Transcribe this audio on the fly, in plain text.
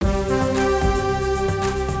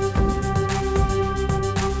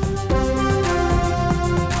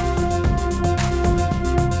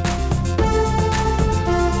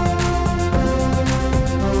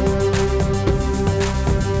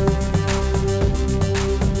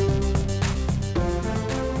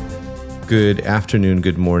Good afternoon,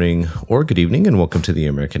 good morning, or good evening, and welcome to the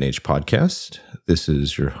American Age podcast. This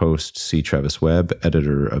is your host, C. Travis Webb,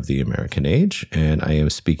 editor of the American Age, and I am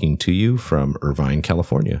speaking to you from Irvine,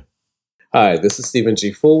 California. Hi, this is Stephen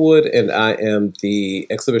G. Fullwood, and I am the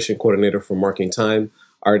exhibition coordinator for Marking Time,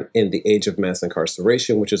 Art in the Age of Mass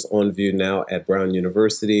Incarceration, which is on view now at Brown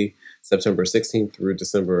University, September 16th through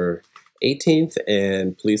December 18th,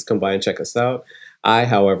 and please come by and check us out. I,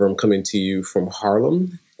 however, am coming to you from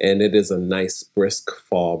Harlem, and it is a nice, brisk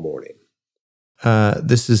fall morning.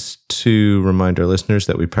 This is to remind our listeners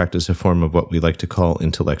that we practice a form of what we like to call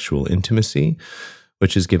intellectual intimacy,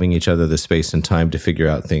 which is giving each other the space and time to figure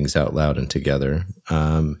out things out loud and together.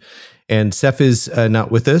 And Seth is not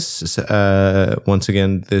with us once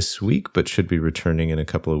again this week, but should be returning in a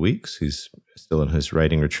couple of weeks. He's still in his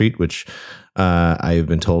writing retreat, which I have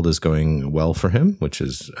been told is going well for him, which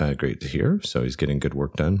is great to hear. So he's getting good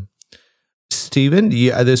work done. Stephen,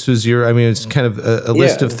 yeah, this was it's kind of a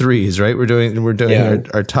list of threes, right? We're doing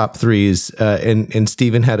our top threes, and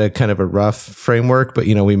Stephen had a kind of a rough framework, but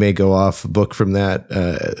we may go off book from that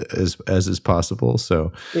as is possible.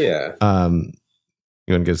 So yeah, you want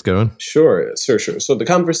to get us going? Sure. So the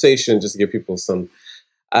conversation, just to give people some,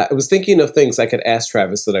 I was thinking of things I could ask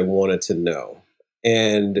Travis that I wanted to know,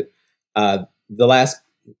 and the last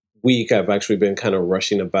week I've actually been kind of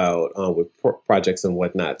rushing about with projects and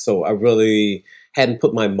whatnot. So I really hadn't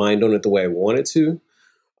put my mind on it the way I wanted to.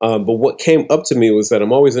 But what came up to me was that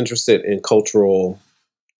I'm always interested in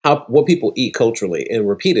what people eat culturally and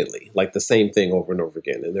repeatedly, like the same thing over and over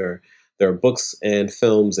again. And there are books and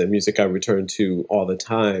films and music I return to all the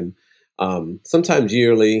time, sometimes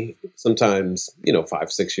yearly, sometimes,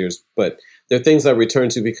 5-6 years. But there are things I return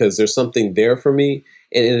to because there's something there for me.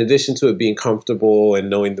 And in addition to it being comfortable and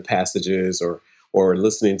knowing the passages or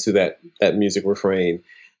listening to that music refrain,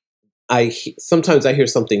 sometimes I hear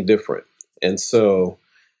something different. And so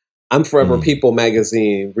I'm forever People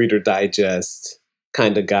Magazine, Reader Digest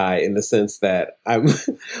kind of guy in the sense that I'm,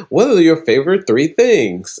 what are your favorite three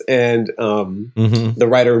things? And the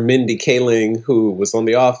writer Mindy Kaling, who was on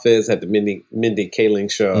The Office, had the Mindy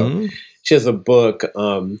Kaling show. She has a book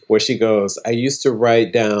where she goes, I used to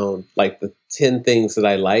write down like the 10 things that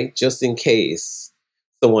I like just in case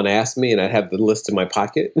someone asked me, and I'd have the list in my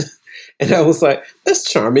pocket. And I was like, that's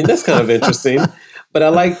charming. That's kind of interesting. But I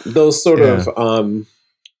like those sort of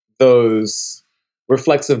those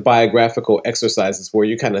reflexive biographical exercises where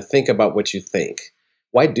you kind of think about what you think.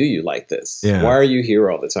 Why do you like this? Yeah. Why are you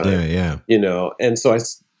here all the time? Yeah. And so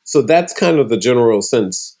that's kind of the general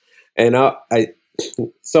sense. And I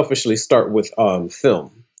selfishly start with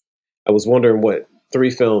film. I was wondering what 3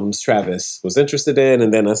 films Travis was interested in,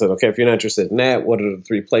 and then I said, okay, if you're not interested in that, what are the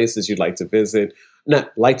 3 places you'd like to visit?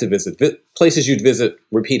 Not like to visit, places you'd visit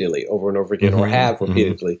repeatedly over and over again, or have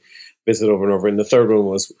repeatedly visit over and over. And the third one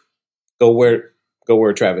was go where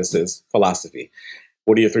Travis is, philosophy.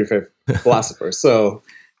 What are your 3 favorite philosophers? So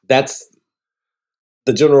that's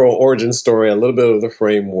the general origin story, a little bit of the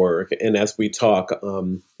framework. And as we talk,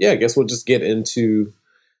 I guess we'll just get into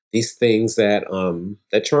these things that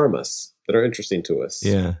charm us, that are interesting to us.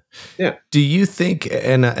 Yeah. Do you think,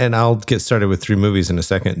 and I'll get started with 3 movies in a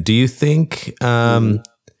second. Do you think that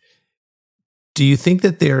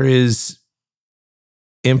there is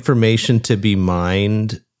information to be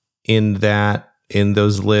mined in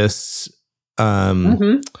those lists,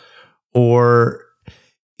 or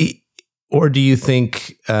do you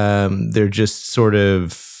think they're just sort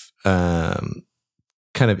of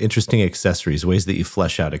kind of interesting accessories, ways that you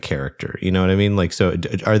flesh out a character? You know what I mean? Like, so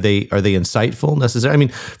are they insightful necessarily? I mean,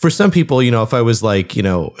 for some people, if I was like,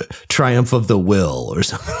 Triumph of the Will or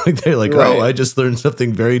something like that, they're like, right. Oh, I just learned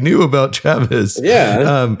something very new about Travis.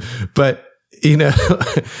 Yeah. But I'm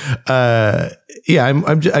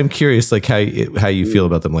curious, like how you feel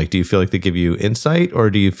about them. Like, do you feel like they give you insight, or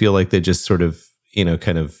do you feel like they just sort of,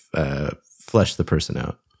 kind of flesh the person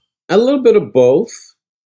out? A little bit of both,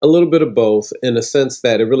 in a sense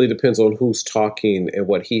that it really depends on who's talking and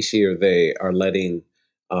what he, she, or they are letting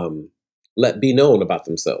let be known about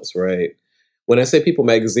themselves, right? When I say People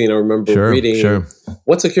Magazine, I remember reading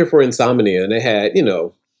What's a Cure for Insomnia, and they had,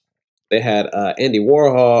 Andy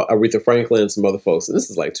Warhol, Aretha Franklin, some other folks, and this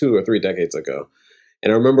is like 2 or 3 decades ago.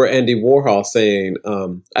 And I remember Andy Warhol saying,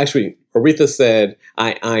 actually, Aretha said,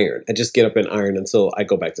 I iron. I just get up and iron until I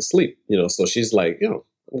go back to sleep. So she's like, I'm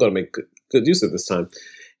going to make good use of this time.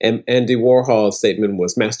 And Andy Warhol's statement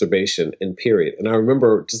was masturbation and period. And I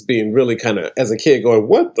remember just being really kind of, as a kid, going,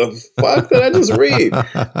 what the fuck did I just read?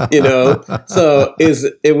 So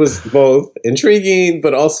it was both intriguing,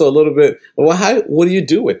 but also a little bit, well, what do you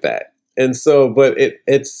do with that? And so, but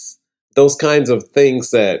it's those kinds of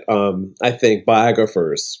things that I think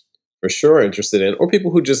biographers for sure are interested in, or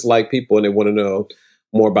people who just like people and they want to know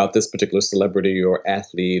more about this particular celebrity or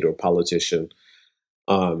athlete or politician.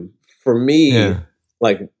 For me, Yeah.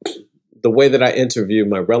 like the way that I interview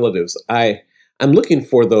my relatives, I'm looking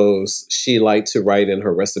for those she liked to write in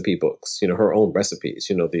her recipe books, her own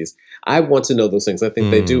recipes, these. I want to know those things. I think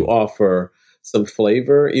they do Mm. offer some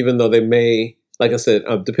flavor, even though they may, like I said,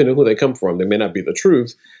 depending on who they come from, they may not be the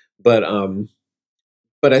truth, but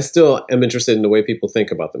I still am interested in the way people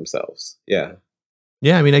think about themselves. Yeah.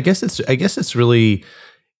 Yeah, I mean, I guess it's really,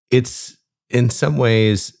 it's in some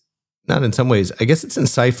ways, not in some ways, I guess it's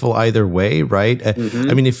insightful either way, right? I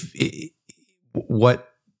Hmm. mean, what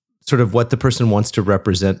what the person wants to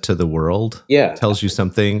represent to the world Yeah. tells you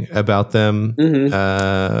something about them,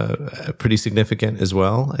 Hmm. pretty significant as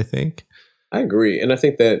well, I think. I agree. And I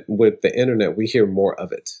think that with the internet, we hear more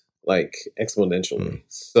of it, like Mm. exponentially.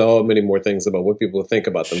 So many more things about what people think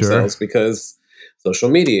about Sure. themselves because social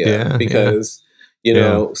media, Yeah, yeah, because, yeah.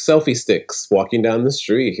 selfie sticks walking down the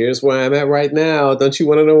street. Here's where I'm at right now. Don't you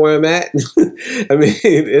want to know where I'm at? I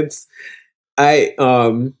mean, I,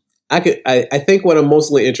 um, I think what I'm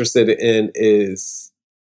mostly interested in is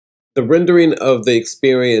the rendering of the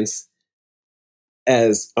experience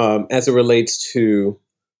as it relates to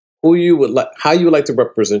who you would like, how you would like to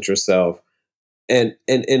represent yourself, and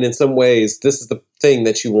in some ways, this is the thing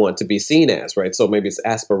that you want to be seen as, right? So maybe it's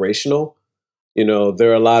aspirational.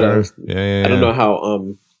 There are a lot Sure. of, Yeah, yeah, I don't yeah. know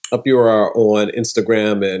how up you are on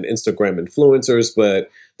Instagram and Instagram influencers, but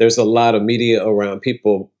there's a lot of media around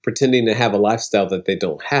people pretending to have a lifestyle that they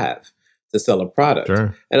don't have to sell a product,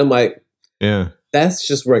 Sure. and I'm like, Yeah. that's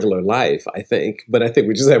just regular life, I think. But I think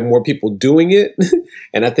we just have more people doing it.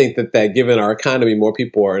 And I think that given our economy, more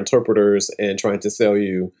people are interpreters and trying to sell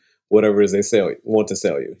you whatever it is they want to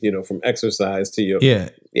sell you, from exercise to your, Yeah.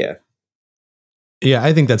 yeah, Yeah,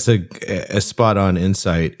 I think that's a spot on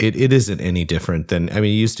insight. It isn't any different than, I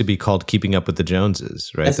mean, it used to be called Keeping Up with the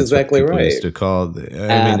Joneses, right? that's That's what exactly people used right. to call. I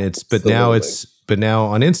mean, Absolutely. but now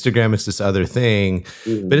on Instagram it's this other thing,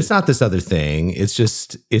 but Hmm. it's not this other thing.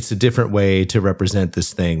 It's a different way to represent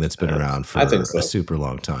this thing that's been Uh, around I think for a so. super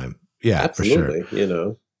long time. Yeah, for sure.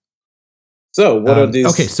 Absolutely. So, what are Okay,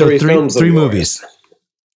 these so three three films of three yours? movies.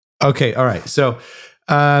 Okay, all right.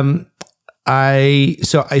 Um, I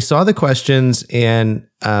saw the questions and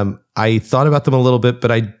I thought about them a little bit,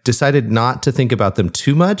 but I decided not to think about them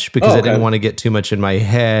too much because Oh, I didn't okay. want to get too much in my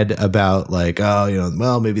head about like, oh,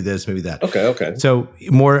 well, maybe this, maybe that. Okay. So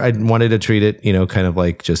more, I wanted to treat it, kind of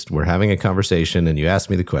like just we're having a conversation and you ask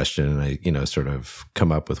me the question and I, sort of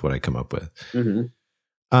come up with what I come up with. Hmm.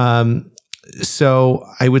 Um, so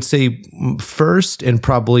I would say first and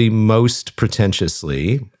probably most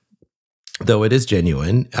pretentiously, though it is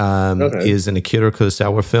genuine, Okay. is an Akira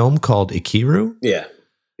Kurosawa film called Ikiru. Yeah.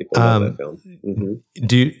 People love that Um, film. Hmm.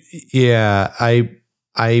 do yeah,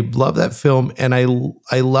 I love that film, and I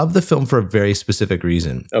love the film for a very specific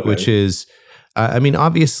reason, which Okay. is, I mean,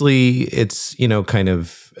 obviously, it's kind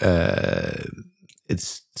of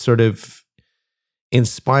it's sort of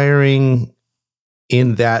inspiring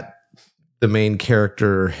in that the main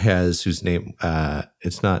character has whose name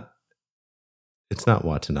it's not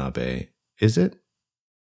Watanabe, is it?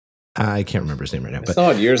 I can't remember his name right now, I but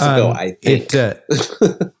saw it years ago, I it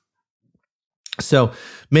think. so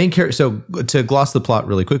main character. So to gloss the plot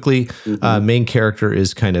really quickly, Hmm. main character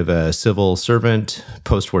is kind of a civil servant,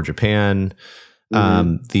 post-war Japan.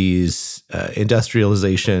 Hmm. These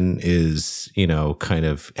industrialization is kind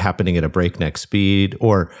of happening at a breakneck speed,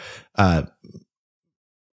 or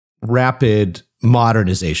rapid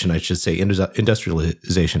modernization, I should say.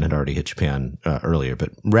 Industrialization had already hit Japan earlier, but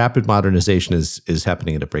rapid modernization is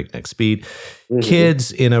happening at a breakneck speed. Hmm.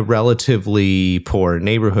 Kids in a relatively poor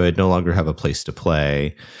neighborhood no longer have a place to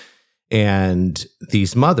play, and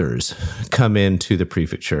these mothers come into the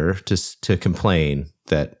prefecture to complain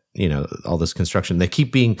that all this construction, they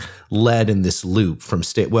keep being led in this loop from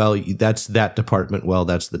state. Well, that's that department. Well,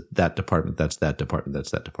 that department. That's that department.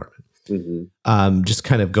 That's that department. Hmm. Just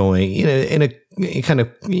kind of going, in a kind of,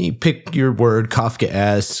 you pick your word,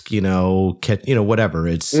 Kafka-esque, whatever.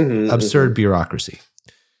 It's Hmm. absurd Hmm. bureaucracy.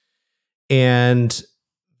 And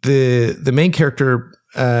the main character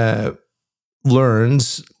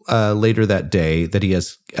learns later that day that he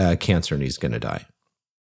has cancer and he's going to die.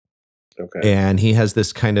 Okay. And he has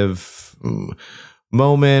this kind of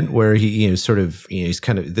moment where he, sort of, he's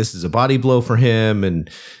kind of, this is a body blow for him, and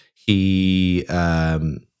he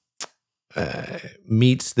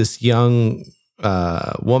meets this young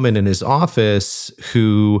woman in his office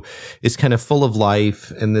who is kind of full of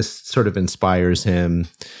life, and this sort of inspires him.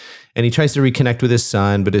 and he tries to reconnect with his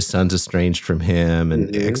son, but his son's estranged from him,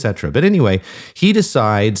 and etc. But anyway, he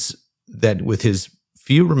decides that with his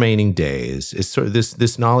few remaining days, is sort of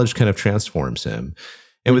this knowledge kind of transforms him.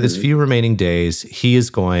 And with his few remaining days, he is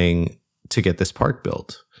going to get this park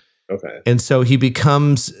built. Okay. And so he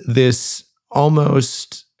becomes this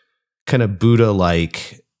almost kind of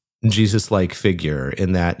Buddha-like, Jesus-like figure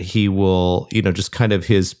in that he will, just kind of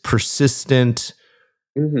his persistent,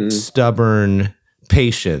 stubborn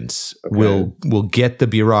patience will get the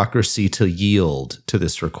bureaucracy to yield to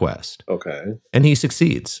this request. Okay. And he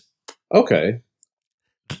succeeds. Okay.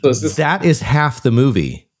 So that is half the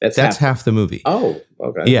movie. That's half the movie. Oh,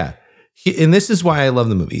 okay. Yeah. And this is why I love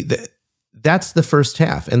the movie. That's the first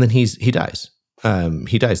half. And then he dies.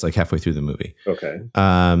 He dies like halfway through the movie. Okay.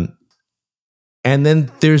 And then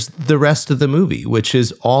there's the rest of the movie, which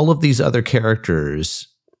is all of these other characters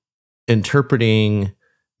interpreting,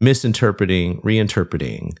 misinterpreting,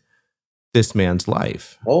 reinterpreting this man's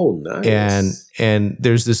life. Oh, nice. And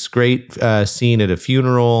there's this great scene at a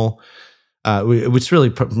funeral, which is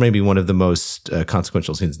really maybe one of the most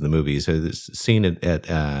consequential scenes in the movie. So this scene at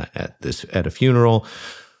a funeral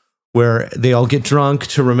where they all get drunk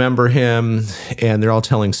to remember him, and they're all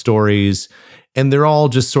telling stories, and they're all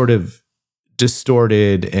just sort of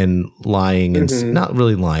distorted and lying, and not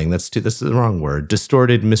really lying. That's the wrong word.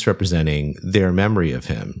 Distorted, misrepresenting their memory of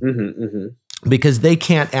him, because they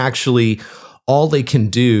can't actually. All they can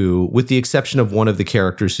do, with the exception of one of the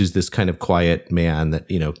characters who's this kind of quiet man that,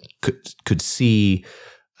 could see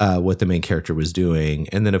what the main character was doing.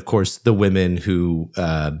 And then, of course, the women who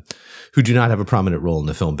do not have a prominent role in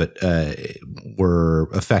the film, but were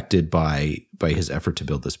affected by his effort to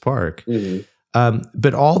build this park.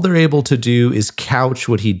 But all they're able to do is couch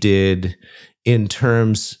what he did in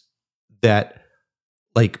terms that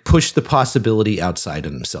like push the possibility outside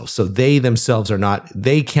of themselves. So they themselves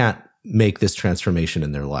they can't make this transformation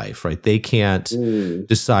in their life, right? They can't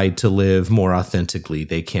decide to live more authentically.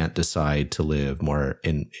 They can't decide to live more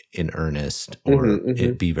in earnest or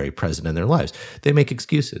be very present in their lives. They make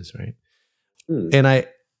excuses, right? And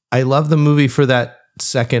I love the movie for that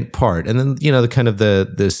second part. And then, the kind of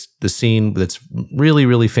the scene that's really,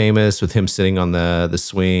 really famous with him sitting on the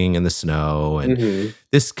swing in the snow, and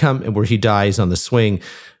this where he dies on the swing,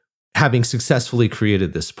 having successfully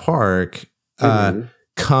created this park,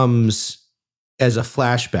 comes as a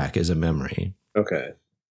flashback, as a memory. Okay.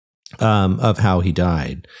 Of how he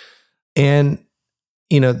died. And,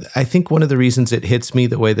 I think one of the reasons it hits me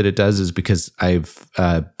the way that it does is because I've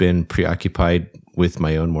been preoccupied with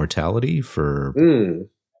my own mortality for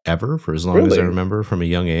as long as I remember, from a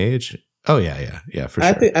young age. Oh yeah, for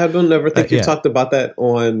sure. I don't never think you talked about that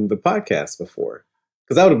on the podcast before,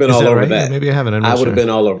 because I would have been all over that. Yeah, maybe I haven't. I would have been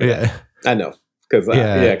all over that. I know. Because I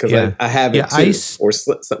have it too, or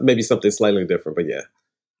maybe something slightly different, but yeah.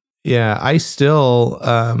 Yeah, I still,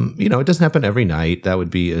 it doesn't happen every night. That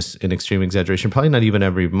would be an extreme exaggeration. Probably not even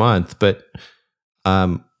every month, but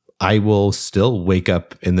I will still wake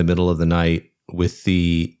up in the middle of the night with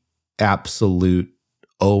the absolute,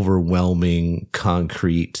 overwhelming,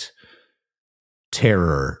 concrete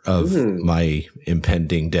terror of my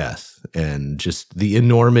impending death, and just the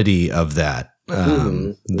enormity of that.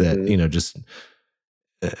 Just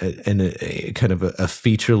and a kind of a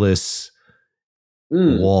featureless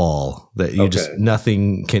wall that you just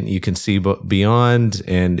nothing you can see beyond,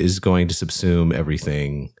 and is going to subsume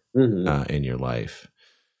everything in your life.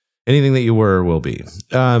 Anything that you were or will be.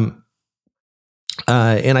 And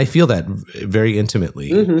I feel that very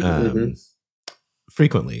intimately,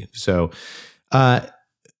 frequently. So, but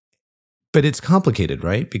it's complicated,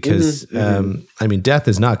 right? Because death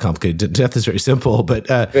is not complicated. Death is very simple, but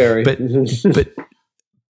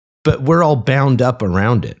but we're all bound up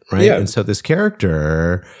around it, right? Yeah. And so this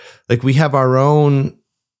character, like, we have our own,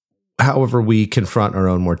 however we confront our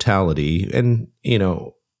own mortality, and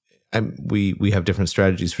we have different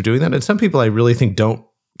strategies for doing that. And some people, I really think, don't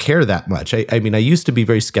care that much. I used to be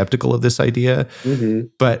very skeptical of this idea,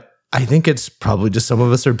 but I think it's probably just some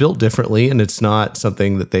of us are built differently, and it's not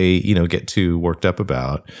something that they get too worked up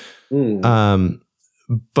about.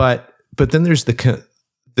 But then there's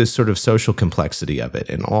this sort of social complexity of it,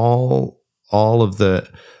 and all of the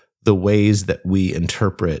ways that we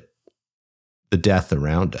interpret the death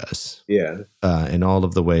around us, and all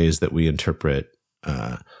of the ways that we interpret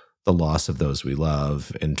the loss of those we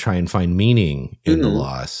love, and try and find meaning in the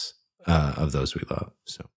loss of those we love.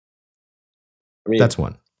 So, that's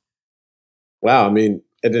one. Wow, I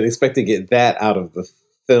didn't expect to get that out of the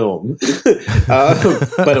film,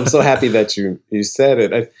 but I'm so happy that you said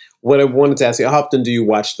it. What I wanted to ask you: how often do you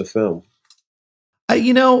watch the film?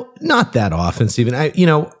 Not that often, Stephen.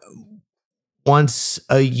 once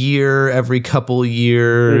a year, every couple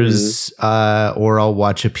years, or I'll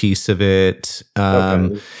watch a piece of it.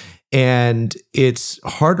 Okay. And it's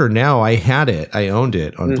harder now. I owned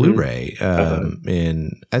it on Blu-ray.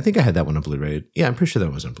 And I think I had that one on Blu-ray. Yeah, I'm pretty sure that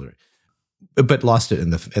was on Blu-ray. But lost it in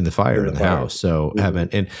the fire in the house. So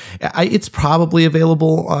haven't. And it's probably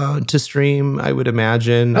available to stream, I would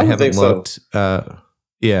imagine. I haven't looked. So.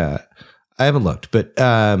 Yeah, I haven't looked. But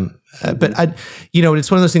I,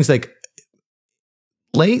 it's one of those things like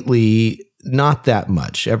lately, not that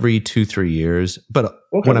much, every 2-3 years. But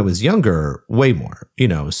when I was younger, way more,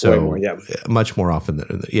 so way more, much more often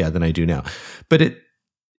than I do now. But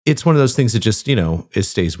it's one of those things that just, it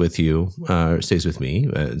stays with you, stays with me.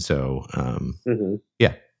 And so,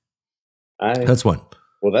 yeah, that's one.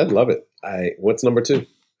 Well, I'd love it. What's number 2?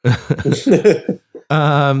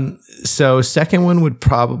 So second one would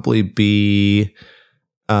probably be,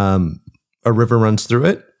 A River Runs Through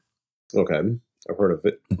It. Okay. I've heard of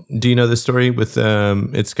it. Do you know the story with,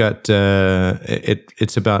 it's got,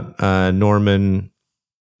 it's about, Norman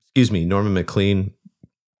McLean,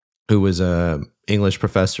 who was a English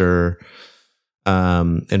professor,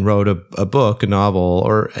 and wrote a book, a novel,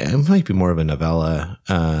 or it might be more of a novella,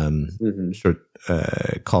 short,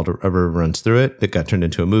 called A River Runs Through It, that got turned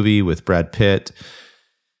into a movie with Brad Pitt.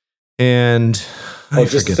 And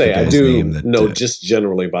just to say, I do know just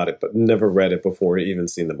generally about it, but never read it before, even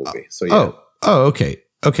seen the movie. So yeah. Okay.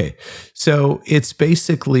 So it's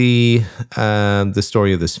basically the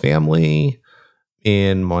story of this family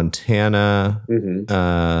in Montana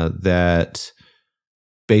that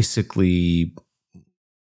basically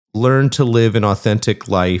learn to live an authentic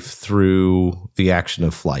life through the action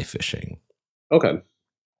of fly fishing. Okay.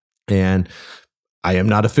 And I am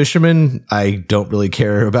not a fisherman. I don't really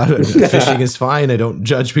care about it. Fishing is fine. I don't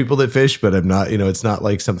judge people that fish, but I'm not, it's not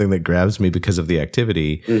like something that grabs me because of the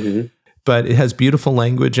activity. But it has beautiful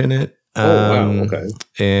language in it. Wow. Okay.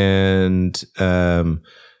 And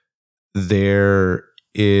there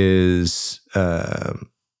is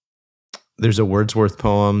there's a Wordsworth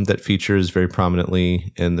poem that features very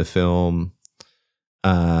prominently in the film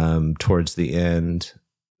towards the end,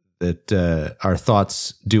 that our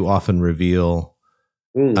thoughts do often reveal.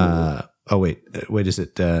 Wait, is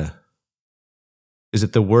it the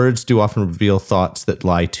words do often reveal thoughts that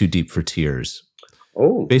lie too deep for tears?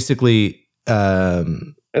 Oh, basically,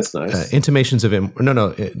 that's nice. Intimations of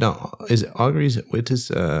no. Is it auguries? It is.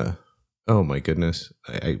 Oh my goodness!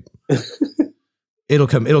 It'll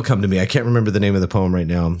come to me. I can't remember the name of the poem right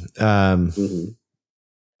now.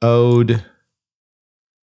 Ode.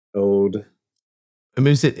 It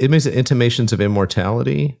makes it Intimations of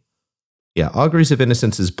Immortality. Yeah, Auguries of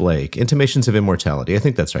Innocence is Blake. Intimations of Immortality. I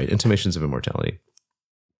think that's right. Intimations of Immortality.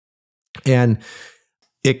 And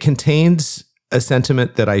it contains a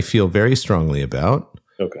sentiment that I feel very strongly about.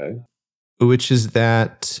 Okay. Which is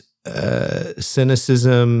that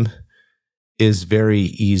cynicism is very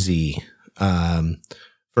easy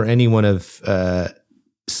for anyone of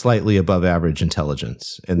slightly above average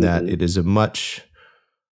intelligence, and that it is a much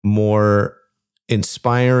more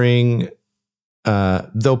inspiring,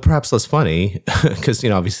 though perhaps less funny, because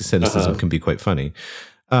obviously cynicism can be quite funny.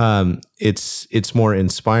 It's more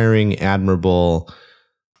inspiring, admirable,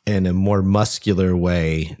 and a more muscular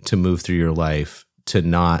way to move through your life to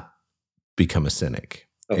not become a cynic,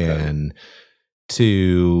 and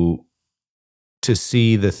to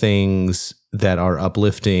see the things that are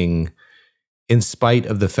uplifting in spite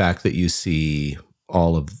of the fact that you see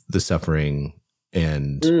all of the suffering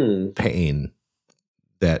and pain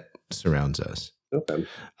that surrounds us. Okay.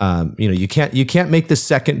 You can't make the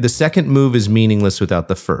second move is meaningless without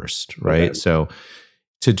the first, right? Okay. So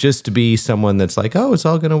to just be someone that's like, oh, it's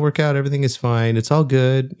all going to work out, everything is fine, it's all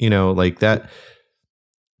good, like that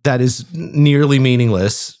is nearly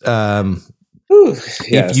meaningless. Yes.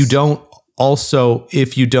 If you don't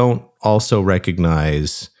also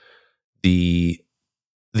recognize the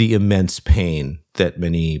immense pain that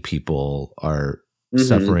many people are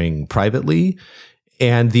suffering privately,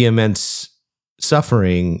 and the immense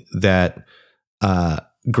suffering that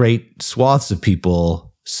great swaths of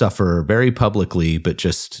people suffer very publicly, but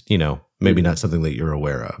just, maybe not something that you're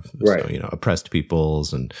aware of. Right. So, oppressed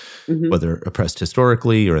peoples, and whether oppressed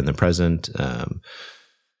historically or in the present.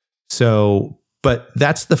 But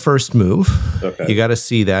that's the first move. Okay. You got to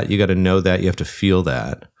see that. You got to know that. You have to feel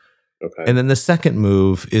that. Okay. And then the second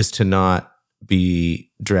move is to not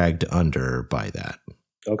be dragged under by that.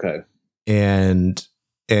 Okay. And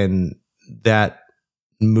that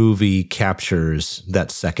movie captures that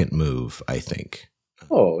second move, I think.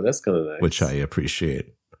 Oh, that's kind of nice. Which I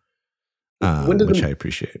appreciate. When did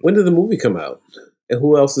the movie come out? And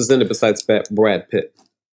who else is in it besides Brad Pitt?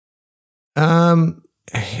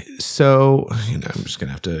 So I'm just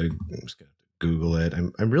gonna have to Google it.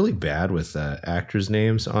 I'm really bad with actors'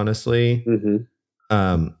 names, honestly.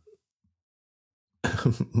 Mm-hmm.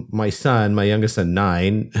 My youngest son,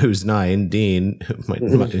 9, who's 9, Dean.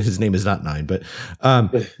 His name is not 9, but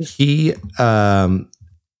he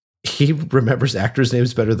remembers actors'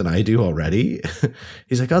 names better than I do already.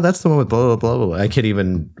 He's like, oh, that's the one with blah, blah, blah, blah. I can't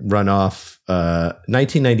even run off.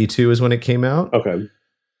 1992 is when it came out. Okay.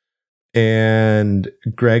 And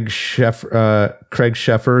Craig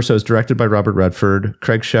Sheffer. So it's directed by Robert Redford,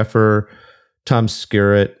 Craig Sheffer, Tom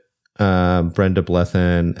Skerritt, Brenda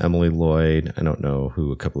Blethyn, Emily Lloyd. I don't know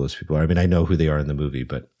who a couple of those people are. I mean, I know who they are in the movie,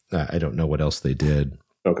 but I don't know what else they did.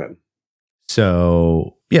 Okay.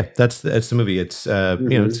 So yeah, that's the movie. It's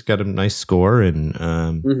it's got a nice score, and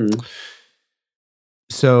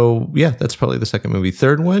so yeah, that's probably the second movie.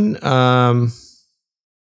 Third one, the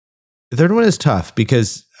third one is tough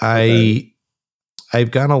because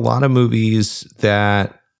I've got a lot of movies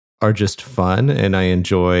that are just fun, and I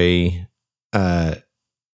enjoy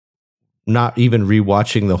not even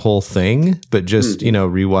rewatching the whole thing, but just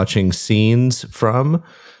rewatching scenes from.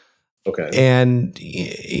 Okay. And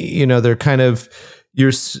they're kind of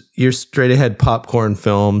your straight ahead popcorn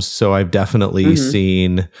films. So I've definitely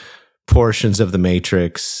seen portions of The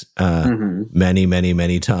Matrix many, many,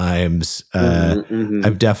 many times.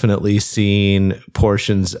 I've definitely seen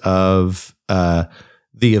portions of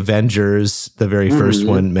The Avengers, the very first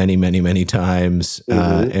one, many, many, many times,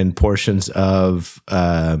 and portions of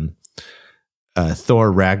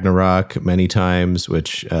Thor Ragnarok many times,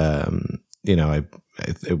 which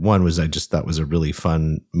one was I just thought was a really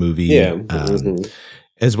fun movie,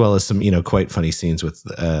 as well as some quite funny scenes with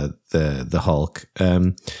the Hulk.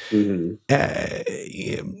 I'm trying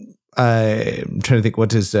to think,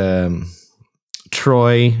 what is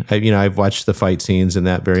Troy? I've watched the fight scenes in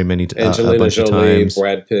that very many Angelina a bunch Jolie, of times.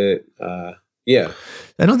 Brad Pitt. Yeah,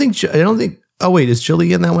 I don't think. Oh wait, is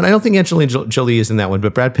Jolie in that one? I don't think Angelina Jolie is in that one,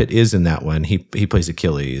 but Brad Pitt is in that one. He plays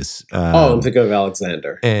Achilles. I'm thinking of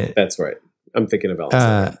Alexander. That's right. I'm thinking of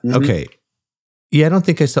Alexander. Okay. Yeah, I don't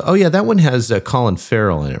think I saw. Oh yeah, that one has Colin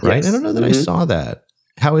Farrell in it, right? Yes. I don't know that I saw that.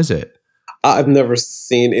 How is it? I've never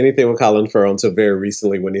seen anything with Colin Farrell until very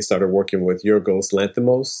recently when he started working with Yorgos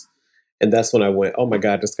Lanthimos. And that's when I went, oh my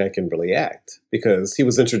God, this guy can really act. Because he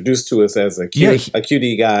was introduced to us as a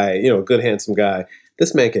cutie guy, good, handsome guy.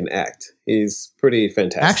 This man can act. He's pretty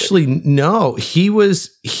fantastic. Actually, no, he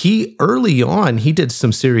early on, he did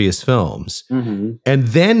some serious films. And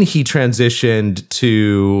then he transitioned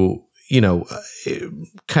to,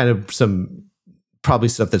 kind of some probably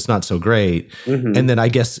stuff that's not so great. And then I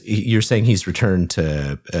guess you're saying he's returned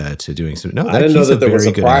to doing some. No, I didn't know that there was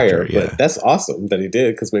a prior, but that's awesome that he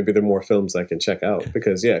did, because maybe there are more films I can check out.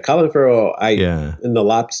 Because Colin Farrell, in The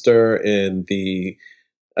Lobster and the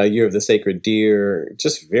Year of the Sacred Deer,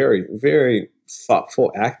 just very, very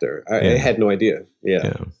thoughtful actor. I had no idea.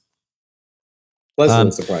 Yeah.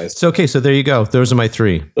 Pleasantly surprised. So okay, so there you go. Those are my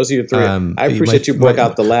three. Those are your three. I appreciate you broke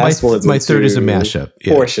out the last ones. My third is a mashup.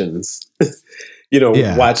 Portions.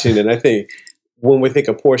 Watching, and I think when we think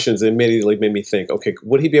of portions, it immediately made me think, okay,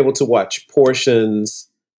 would he be able to watch portions?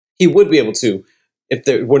 He would be able to if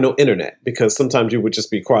there were no internet, because sometimes you would just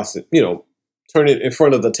be crossing, turn it in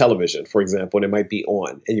front of the television, for example, and it might be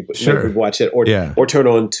on, and you would watch it, or turn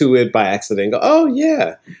on to it by accident and go, oh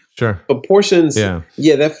yeah. Sure. But portions,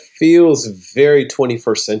 that feels very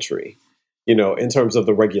 21st century, in terms of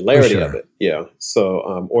the regularity of it. Yeah. So,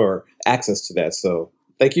 or access to that. So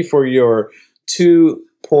thank you for your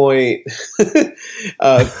 2.3 to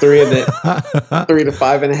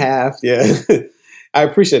 5.5. Yeah. I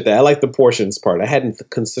appreciate that. I like the portions part. I hadn't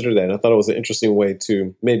considered that. And I thought it was an interesting way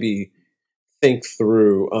to maybe think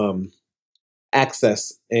through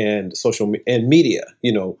access and social and media,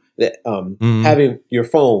 that having your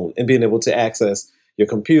phone and being able to access your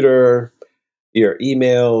computer, your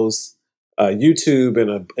emails, YouTube,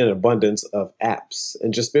 and an abundance of apps,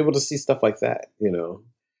 and just be able to see stuff like that,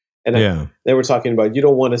 And they were talking about, you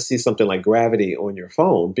don't want to see something like Gravity on your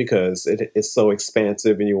phone because it is so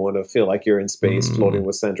expansive and you want to feel like you're in space floating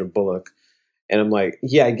with Sandra Bullock. And I'm like,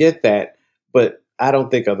 yeah, I get that, but I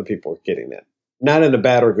don't think other people are getting that. Not in a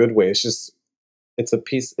bad or good way. It's just, it's a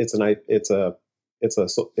piece. It's a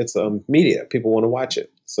media. People want to watch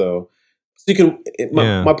it. So you can.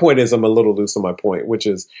 My point is, I'm a little loose on my point, which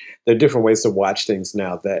is there are different ways to watch things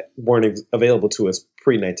now that weren't available to us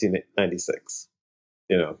pre 1996.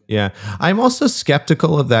 Yeah, I'm also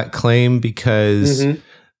skeptical of that claim because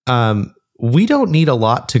we don't need a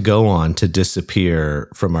lot to go on to disappear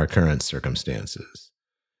from our current circumstances.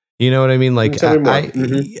 You know what I mean? Like, Tell me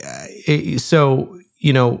more. So,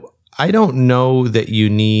 I don't know that you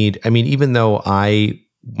need, I mean, even though I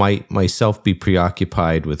might myself be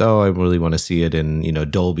preoccupied with, I really want to see it in,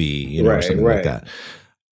 Dolby, or something like that.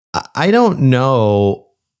 I don't know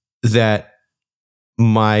that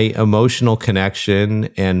my emotional connection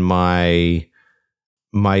and my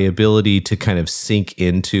ability to kind of sink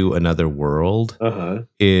into another world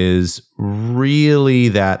is really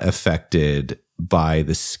that affected by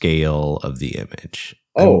the scale of the image.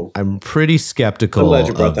 I'm pretty skeptical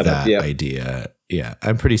of that idea. Yeah,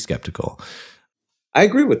 I'm pretty skeptical. I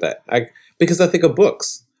agree with that. Because I think of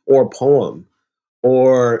books or a poem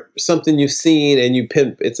or something you've seen and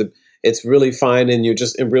it's really fine and you're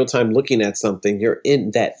just in real time looking at something. You're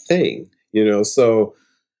in that thing, so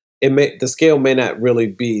the scale may not really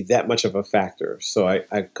be that much of a factor. So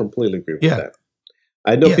I completely agree with that.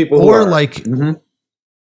 I know people who are like,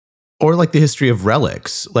 or like the history of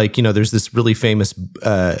relics. Like, there's this really famous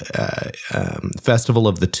Festival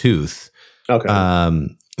of the Tooth. Okay.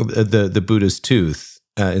 The Buddha's tooth.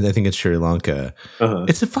 And I think it's Sri Lanka.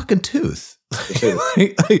 It's a fucking tooth.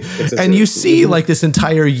 And you see like this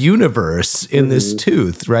entire universe in this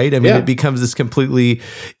tooth, right? I mean, it becomes this completely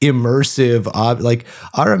immersive, like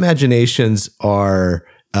our imaginations are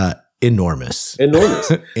enormous,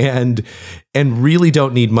 and really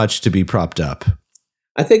don't need much to be propped up.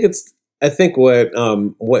 I think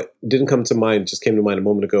what didn't come to mind, just came to mind a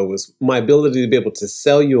moment ago, was my ability to be able to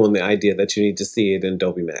sell you on the idea that you need to see it in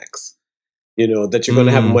Dolby Max. That you're going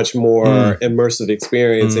to have a much more immersive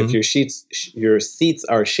experience if your seats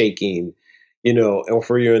are shaking, or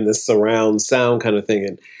for you're in this surround sound kind of thing.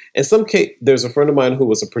 And in some case, there's a friend of mine who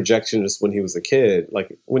was a projectionist when he was a kid,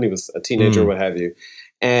 like when he was a teenager, what have you.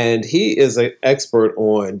 And he is an expert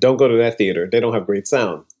on, don't go to that theater. They don't have great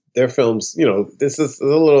sound. Their films, this is a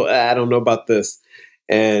little, I don't know about this.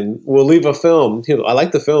 And we'll leave a film, I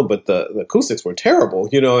like the film, but the acoustics were terrible,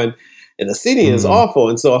 and the seating is awful.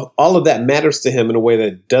 And so all of that matters to him in a way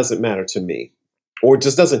that doesn't matter to me, or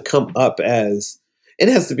just doesn't come up as, it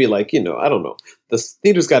has to be like, I don't know, the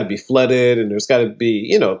theater's got to be flooded and there's got to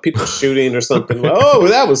be, people shooting or something. Like,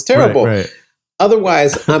 that was terrible. Right.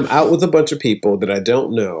 Otherwise, I'm out with a bunch of people that I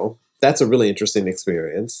don't know. That's a really interesting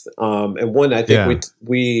experience. And one, I think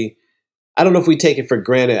I don't know if we take it for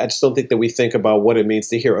granted. I just don't think that we think about what it means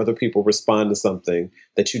to hear other people respond to something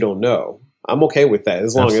that you don't know. I'm okay with that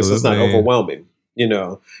as long as it's not overwhelming,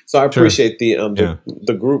 So I appreciate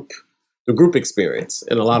the group experience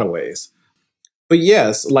in a lot of ways. But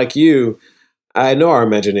yes, like you, I know our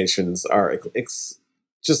imaginations are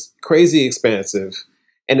just crazy expansive,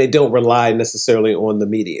 and they don't rely necessarily on the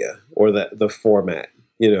media or the format,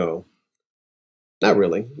 Not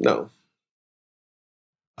really, no.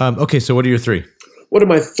 Okay, so what are your three? What are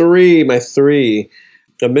my three? My three,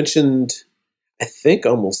 I mentioned, I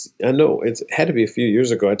know it had to be a few years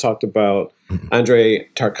ago. I talked about Andrei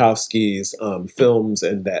Tarkovsky's films,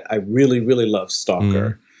 and that I really, really love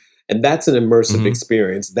Stalker. And that's an immersive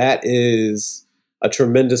experience. That is a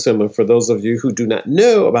tremendous film. And for those of you who do not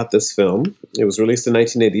know about this film, it was released in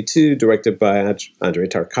 1982, directed by Andrei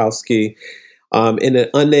Tarkovsky. In an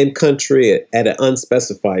unnamed country at an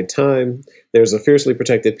unspecified time, there's a fiercely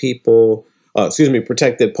protected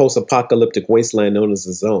protected post-apocalyptic wasteland known as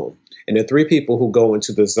the Zone. And there are three people who go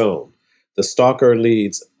into the Zone. The stalker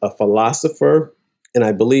leads a philosopher, and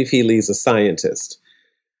I believe he leads a scientist.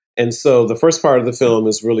 And so the first part of the film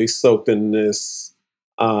is really soaked in this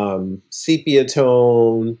sepia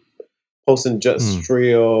tone,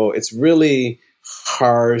 post-industrial. It's really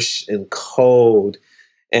harsh and cold.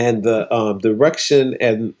 And the direction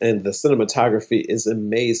and the cinematography is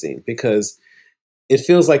amazing because it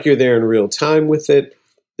feels like you're there in real time with it.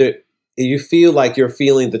 You feel like you're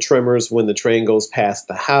feeling the tremors when the train goes past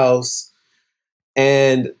the house.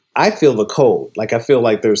 And I feel the cold. Like I feel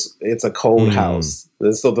like it's a cold house.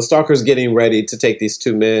 And so the stalker's getting ready to take these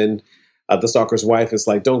two men. The stalker's wife is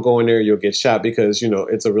like, don't go in there, you'll get shot because,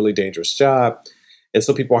 it's a really dangerous job. And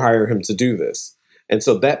so people hire him to do this. And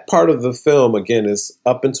so that part of the film, again, is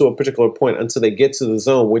up until a particular point until they get to the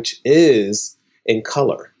Zone, which is in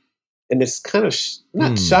color. And it's kind of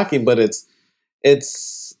not shocking, but it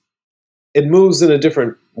moves in a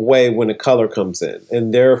different way when a color comes in.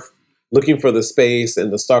 And they're looking for the space,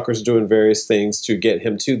 and the stalker's doing various things to get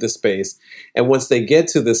him to the space. And once they get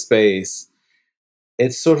to the space,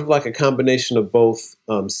 it's sort of like a combination of both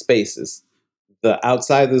spaces. The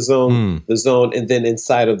outside the zone, and then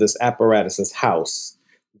inside of this apparatus, this house,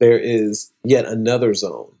 there is yet another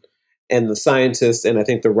zone. And the scientist, and I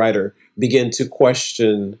think the writer, begin to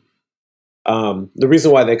question The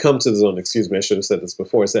reason why they come to the zone, excuse me, I should have said this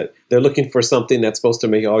before, is that they're looking for something that's supposed to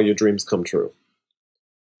make all your dreams come true.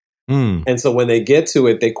 Mm. And so when they get to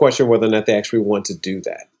it, they question whether or not they actually want to do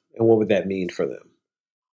that. And what would that mean for them?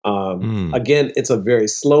 Mm. Again, it's a very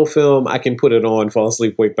slow film. I can put it on, fall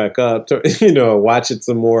asleep, wake back up, watch it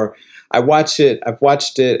some more. I've watched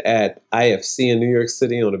it at IFC in New York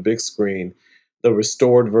City on a big screen, the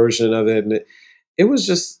restored version of it. And it was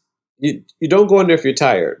just, you don't go in there if you're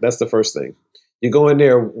tired. That's the first thing. You go in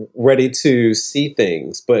there ready to see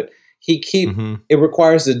things, but Mm-hmm. it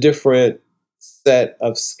requires a different set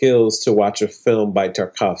of skills to watch a film by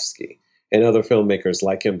Tarkovsky and other filmmakers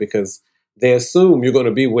like him, because they assume you're going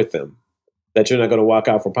to be with them, that you're not going to walk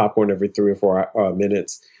out for popcorn every 3 or 4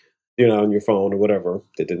 minutes, on your phone or whatever.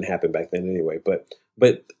 That didn't happen back then anyway. But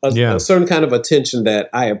a Yeah. certain kind of attention that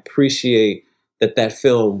I appreciate that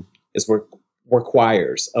film is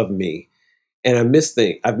requires of me. And I've missed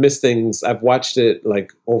things. I've watched it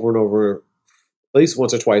like over and over, at least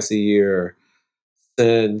once or twice a year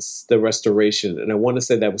since the restoration. And I want to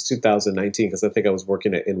say that was 2019 because I think I was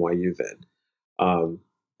working at NYU then.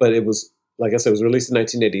 But it was, like I said, it was released in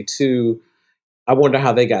 1982. I wonder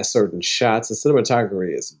how they got certain shots. The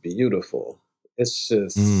cinematography is beautiful. It's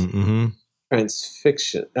just Mm-hmm.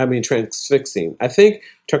 transfixing. I think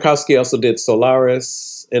Tarkovsky also did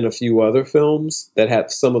Solaris and a few other films that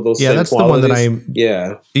have some of those Yeah, same that's qualities. the one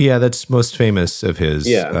that Yeah, that's most famous of his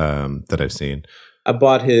yeah. that I've seen. I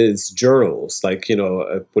bought his journals, like,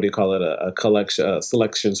 what do you call it? A collection,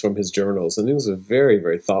 selections from his journals. And he was a very,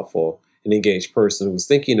 very thoughtful and engaged person who was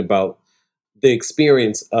thinking about the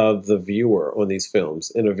experience of the viewer on these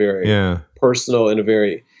films in a very Yeah. personal, in a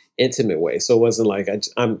very intimate way. So it wasn't like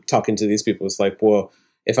I'm talking to these people. It's like, well,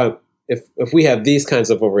 if we have these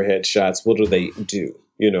kinds of overhead shots, what do they do?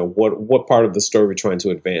 What part of the story we're trying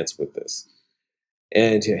to advance with this?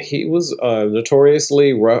 And yeah, he was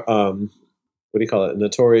notoriously what do you call it?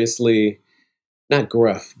 Notoriously not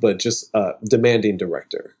gruff, but just demanding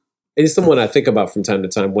director. It is someone I think about from time to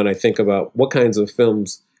time when I think about what kinds of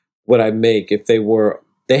films would I make if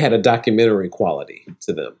they had a documentary quality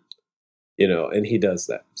to them, and he does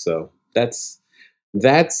that. So that's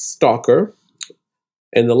Stalker.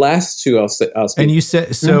 And the last two I'll speak. And you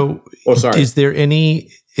said so. Oh, sorry. Is there any?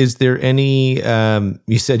 You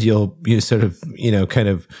said you sort of kind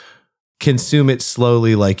of consume it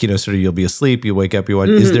slowly, like sort of you'll be asleep, you wake up, you watch.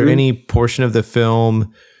 Mm-hmm. Is there any portion of the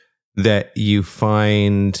film that you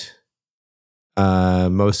find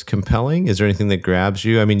most compelling? Is there anything that grabs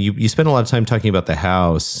you? I mean, you spend a lot of time talking about the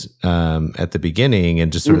house at the beginning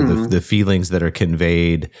and just sort of the feelings that are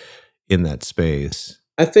conveyed in that space.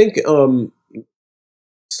 I think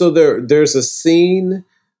so. There's a scene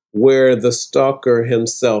where the stalker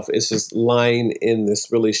himself is just lying in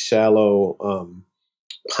this really shallow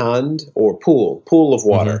pond or pool of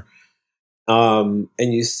water, and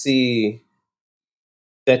you see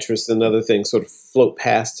Tetris and other things sort of float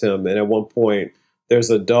past him. And at one point,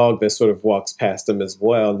 there's a dog that sort of walks past him as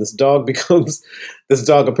well. And this dog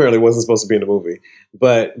apparently wasn't supposed to be in the movie,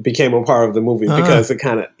 but became a part of the movie because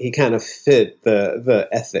he kind of fit the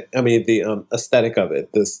ethic. I mean, the aesthetic of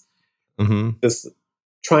it. This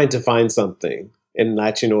trying to find something and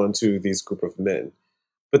latching on to these group of men.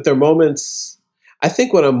 But there are moments. I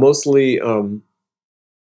think what I'm mostly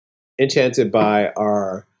enchanted by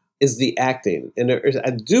is the acting, and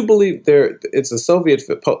I do believe it's a Soviet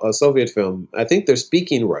film. I think they're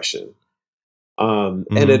speaking Russian, and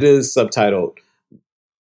it is subtitled.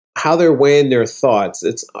 How they're weighing their thoughts,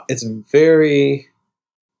 it's very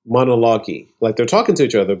monologue-y. Like they're talking to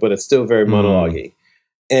each other, but it's still very monologue-y.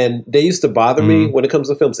 And they used to bother me when it comes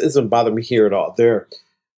to films. It doesn't bother me here at all. They're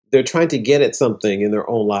trying to get at something in their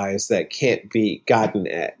own lives that can't be gotten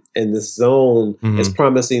at, and this zone is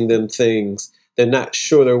promising them things they're not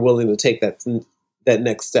sure they're willing to take that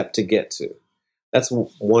next step to get to. That's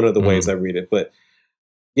one of the ways I read it. But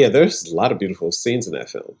yeah, there's a lot of beautiful scenes in that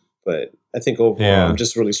film. But I think overall, I'm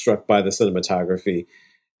just really struck by the cinematography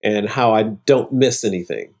and how I don't miss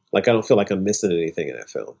anything. Like I don't feel like I'm missing anything in that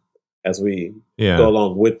film as we go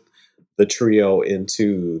along with the trio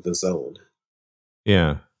into the zone.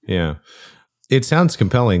 Yeah, yeah. It sounds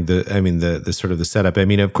compelling. The sort of the setup. I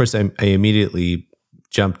mean, of course, I immediately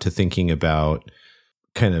jumped to thinking about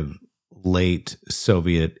kind of late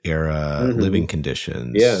Soviet era living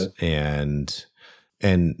conditions, and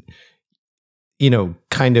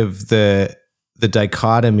kind of the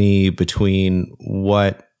dichotomy between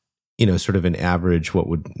what sort of an average what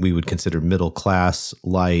we would consider middle class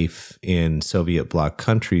life in Soviet bloc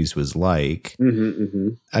countries was like.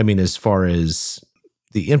 I mean, as far as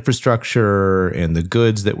the infrastructure and the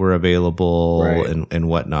goods that were available Right. and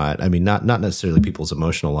whatnot. I mean, not necessarily people's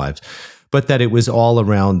emotional lives, but that it was all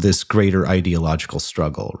around this greater ideological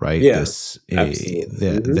struggle, right? Yeah, This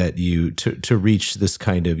absolutely. that you to reach this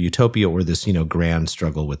kind of utopia or this grand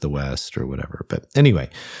struggle with the West or whatever. But anyway,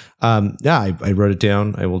 yeah, I wrote it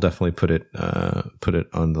down. I will definitely put it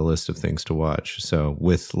on the list of things to watch. So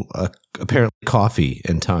with apparently coffee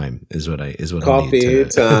and time is what I Coffee,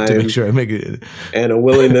 need to time, to make sure I make it. and a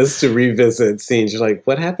willingness to revisit scenes. You're like,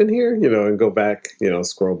 what happened here? And go back,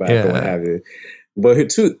 scroll back or what Yeah. have you. But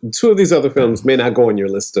two of these other films may not go on your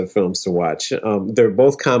list of films to watch. They're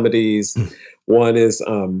both comedies. One is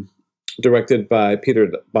directed by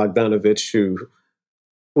Peter Bogdanovich,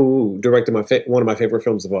 who directed one of my favorite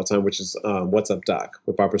films of all time, which is What's Up, Doc,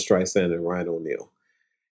 with Barbara Streisand and Ryan O'Neal.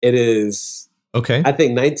 It is, Okay. I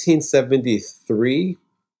think, 1973.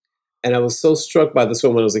 And I was so struck by this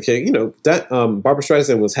film when I was a kid. That Barbara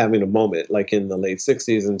Streisand was having a moment, like in the late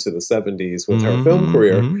 60s into the 70s with her film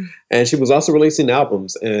career. And she was also releasing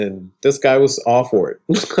albums. And this guy was all for it.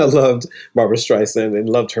 I loved Barbara Streisand and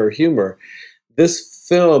loved her humor. This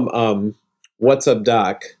film, What's Up,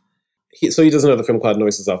 Doc, he does another film called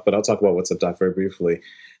Noises Off, but I'll talk about What's Up, Doc very briefly.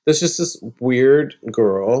 There's just this weird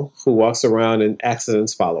girl who walks around and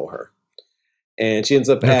accidents follow her. And she ends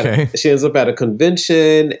up at a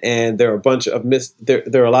convention, and there are a bunch of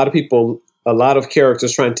there are a lot of people, a lot of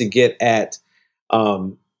characters trying to get at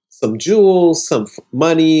some jewels, some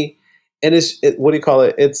money, and what do you call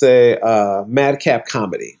it? It's a madcap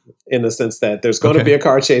comedy in the sense that there's going to be a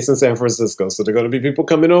car chase in San Francisco, so there are going to be people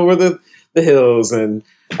coming over the hills and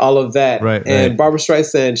all of that. Right. And Barbara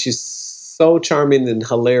Streisand, she's so charming and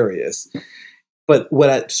hilarious. But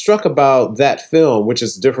what struck about that film, which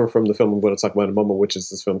is different from the film I'm going to talk about in a moment, which is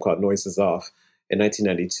this film called Noises Off in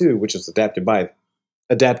 1992, which was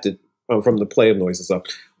adapted from the play of Noises Off.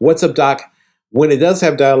 What's Up, Doc? When it does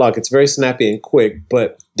have dialogue, it's very snappy and quick,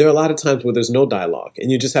 but there are a lot of times where there's no dialogue,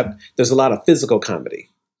 and there's a lot of physical comedy.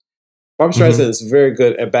 Barbara Streisand is very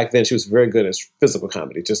good back then. She was very good at physical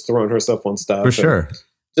comedy, just throwing herself on stuff. For sure.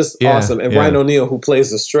 Just awesome. And Ryan O'Neal, who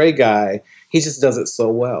plays the stray guy, he just does it so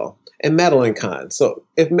well. And Madeline Kahn. So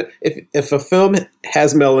if a film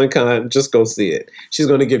has Madeline Kahn, just go see it. She's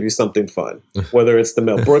going to give you something fun. Whether it's the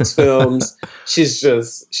Mel Brooks films, she's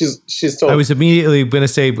told. I was immediately going to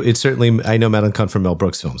say it's certainly I know Madeline Kahn from Mel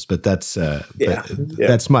Brooks films, but that's that's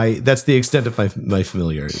the extent of my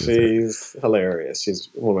familiarity. She's hilarious. She's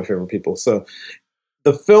one of my favorite people. So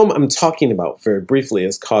the film I'm talking about very briefly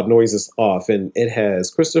is called Noises Off, and it has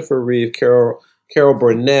Christopher Reeve, Carol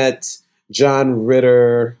Burnett, John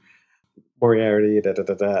Ritter, Moriarty,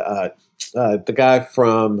 the guy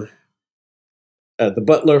from the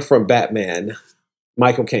butler from Batman,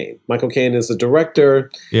 Michael Caine. Michael Caine is the director.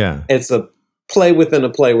 Yeah, it's a play within a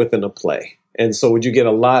play within a play, and so would you get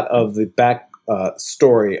a lot of the back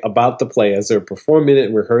story about the play as they're performing it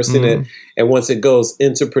and rehearsing it, and once it goes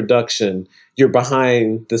into production, you're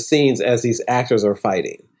behind the scenes as these actors are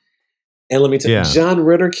fighting. And let me tell you, John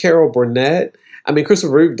Ritter, Carol Burnett. I mean,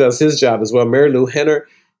 Christopher Reeve does his job as well. Mary Lou Henner.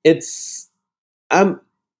 I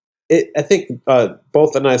think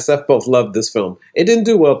both and I, Seth, both loved this film. It didn't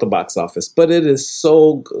do well at the box office, but it is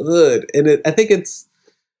so good, and I think it's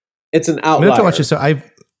an outlier. I have to watch it. So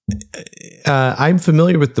I'm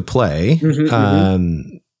familiar with the play.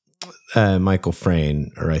 Michael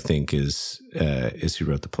Frayn, or I think is who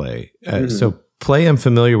wrote the play. So play I'm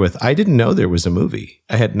familiar with. I didn't know there was a movie.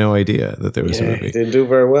 I had no idea that there was a movie. It didn't do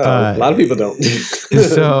very well. A lot of people don't.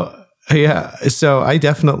 So I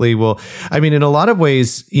definitely will. I mean, in a lot of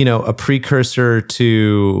ways, a precursor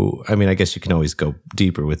to, I mean, I guess you can always go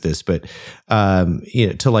deeper with this, but,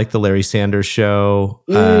 to like the Larry Sanders Show,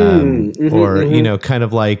 or, kind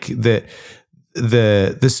of like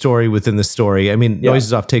the story within the story. I mean,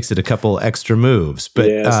 Noises Off takes it a couple extra moves, but,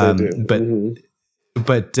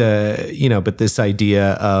 but this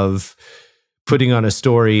idea of putting on a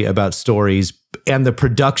story about stories and the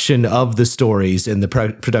production of the stories and the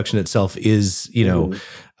production itself is,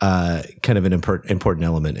 kind of an important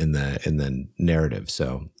element in the narrative.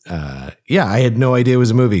 So, I had no idea it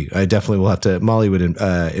was a movie. I definitely will have to. Molly would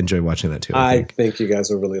enjoy watching that too. I think you guys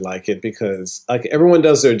will really like it because like everyone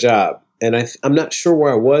does their job, and I'm not sure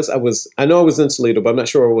where I was. I know I was in Toledo, but I'm not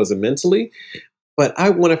sure where I was mentally. But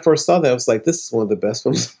when I first saw that, I was like, this is one of the best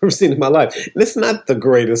films I've ever seen in my life. And it's not the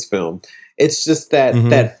greatest film. It's just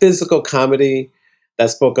that physical comedy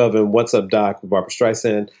that spoke of in What's Up, Doc with Barbara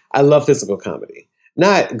Streisand. I love physical comedy.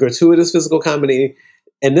 Not gratuitous physical comedy.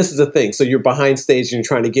 And this is the thing. So you're behind stage and you're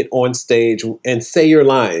trying to get on stage and say your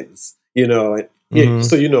lines,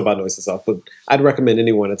 So you know about Noises Off. But I'd recommend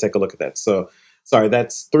anyone to take a look at that. So Sorry,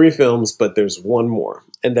 that's 3 films, but there's one more,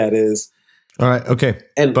 and that is All right. Okay.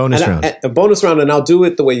 and Bonus round. a bonus round, and I'll do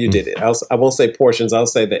it the way you did it. I won't say portions. I'll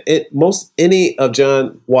say that any of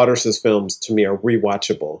John Waters' films to me are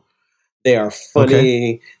rewatchable. They are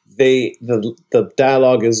funny. Okay. The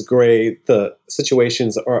dialogue is great. The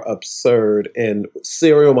situations are absurd. And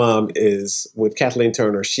Serial Mom is with Kathleen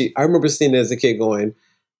Turner. I remember seeing it as a kid going,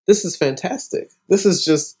 "This is fantastic. This is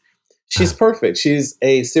just she's perfect. She's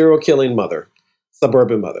a serial killing mother,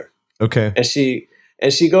 suburban mother." Okay. And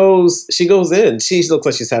she goes in. She looks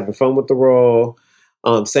like she's having fun with the role.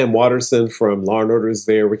 Sam Waterston from Law and Order is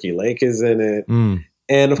there. Ricky Lake is in it.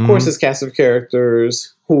 And of course, his cast of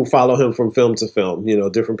characters who follow him from film to film.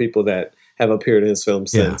 Different people that have appeared in his film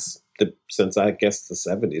since I guess the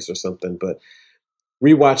 70s or something. But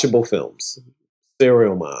rewatchable films.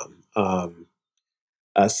 Serial Mom.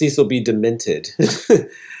 Cecil B. Demented.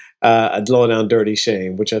 A Low Down Dirty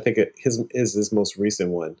Shame, which I think is his most recent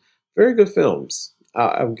one. Very good films.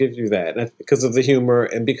 I'll give you that because of the humor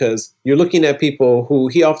and because you're looking at people who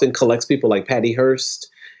he often collects people like Patty Hearst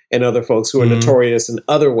and other folks who are notorious in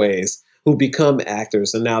other ways who become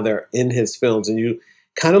actors and now they're in his films and you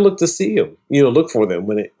kind of look to see them, look for them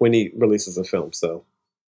when he releases a film. So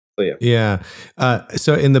yeah. Yeah.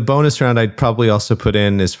 So in the bonus round, I'd probably also put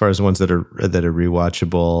in as far as ones that are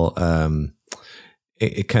rewatchable.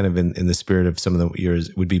 It kind of in the spirit of some of yours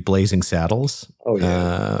would be Blazing Saddles. Oh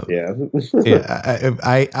yeah, yeah. Yeah,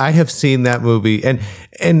 I have seen that movie, and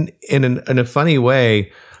in a funny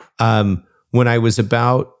way, when I was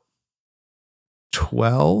about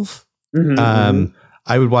 12,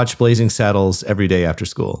 I would watch Blazing Saddles every day after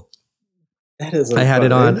school. That is. I had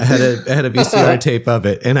it on. I had a VCR tape of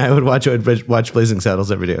it, and I would watch Blazing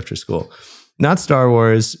Saddles every day after school. Not Star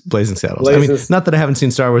Wars, Blazing Saddles. I mean, not that I haven't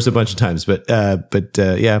seen Star Wars a bunch of times, but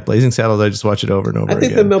yeah, Blazing Saddles. I just watch it over and over. I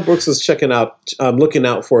think that Mel Brooks was looking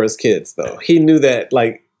out for his kids, though. He knew that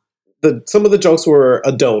some of the jokes were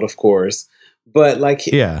adult, of course, but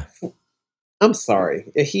I'm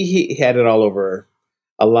sorry, he had it all over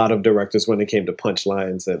a lot of directors when it came to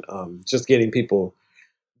punchlines and just getting people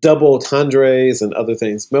double entendres and other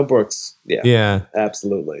things. Mel Brooks, yeah,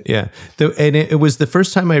 absolutely, yeah. And it was the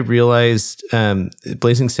first time I realized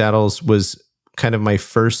Blazing Saddles was kind of my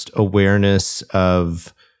first awareness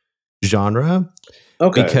of genre.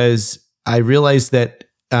 Okay, because I realized that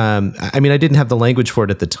I didn't have the language for it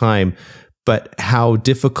at the time, but how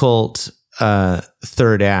difficult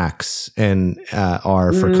third acts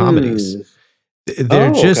are for comedies.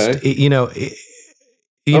 They're just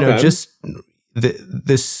just.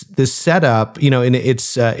 This setup, and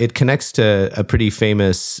it connects to a pretty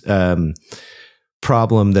famous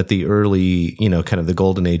problem that the early, kind of the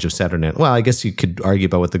golden age of Saturday Night. Well, I guess you could argue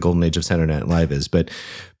about what the golden age of Saturday Night Live is, but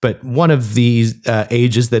one of these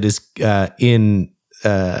ages that is in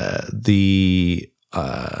the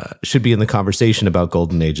should be in the conversation about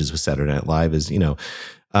golden ages with Saturday Night Live is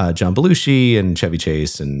John Belushi and Chevy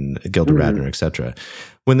Chase and Gilda Radner, etc.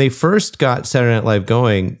 When they first got Saturday Night Live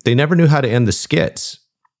going, they never knew how to end the skits.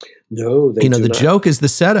 No, they the joke is the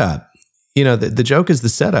setup. The joke is the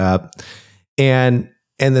setup, and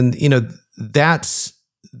then that's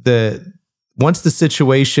once the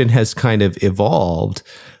situation has kind of evolved.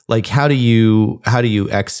 Like how do you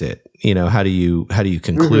exit? How do you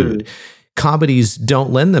conclude? Comedies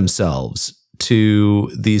don't lend themselves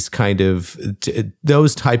to these kind of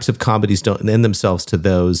those types of comedies don't lend themselves to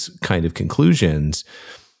those kind of conclusions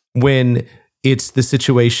when it's the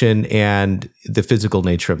situation and the physical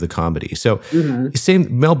nature of the comedy. So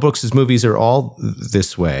same Mel Brooks's movies are all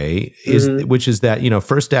this way, which is that,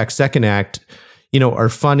 first act, second act, are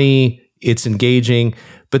funny, it's engaging,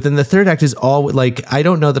 but then the third act is all I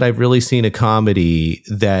don't know that I've really seen a comedy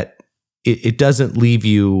that it doesn't leave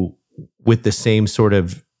you with the same sort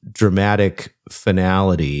of dramatic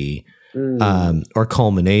finality or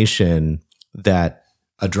culmination that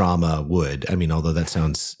a drama would. I mean, although that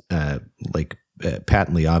sounds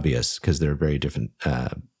patently obvious because they're very different.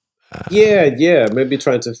 Maybe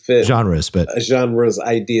trying to fit genres, but a genre's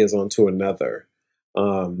ideas onto another.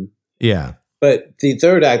 Yeah, but the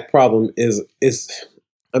third act problem is it's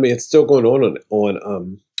still going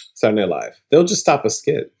on Saturday Night Live. They'll just stop a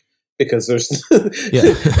skit because there's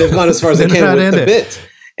they've gone as far as they can with the bit.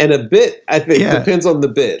 And a bit, I think, depends on the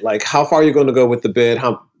bit. Like, how far you're going to go with the bit.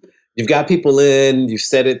 How you've got people in, you've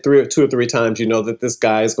said it 2 or 3 times. You know that this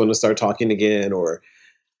guy is going to start talking again, or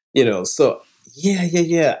So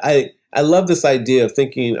yeah. I love this idea of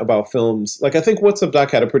thinking about films. Like, I think What's Up Doc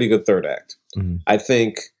had a pretty good third act. I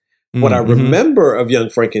think what I remember of Young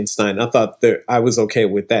Frankenstein, I thought that I was okay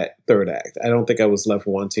with that third act. I don't think I was left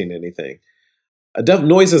wanting anything.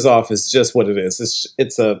 Noises Off is just what it is.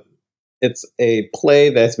 It's a play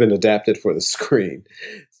that's been adapted for the screen.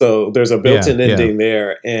 So there's a Yeah, built-in yeah, ending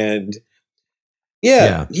there, and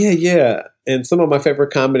yeah. yeah. And some of my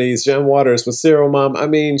favorite comedies, John Waters with Serial Mom. I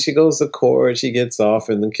mean, she goes to court, she gets off,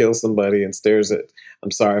 and then kills somebody and stares at. I'm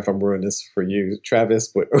sorry if I'm ruining this for you, Travis,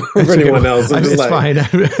 but for It's okay. anyone else, I'm just It's like, fine.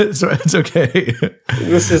 It's okay.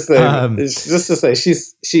 let's just say, Um, it's just to say,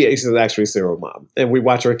 she's actually Serial Mom, and we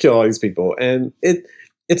watch her kill all these people, and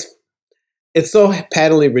it's it's so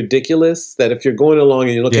patently ridiculous that if you're going along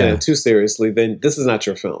and you're looking at yeah, it too seriously, then this is not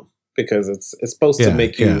your film because it's supposed to yeah,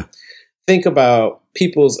 make yeah, you think about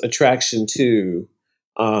people's attraction to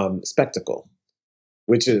spectacle,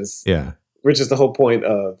 which is yeah. the whole point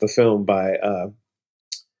of the film by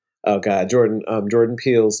oh god Jordan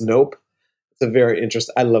Peele's Nope. It's a very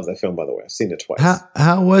interesting. I love that film, by the way. I've seen it twice.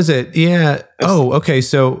 How was it? Yeah. Oh, okay.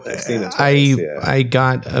 So I've seen it twice.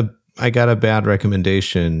 Yeah. I got a bad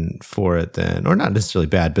recommendation for it then, or not necessarily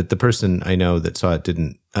bad, but the person I know that saw it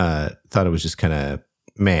didn't thought it was just kind of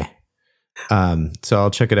meh. So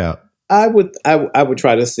I'll check it out. I would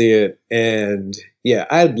try to see it, and yeah,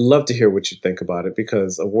 I'd love to hear what you think about it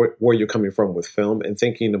because of where you're coming from with film and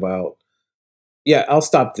thinking about. Yeah, I'll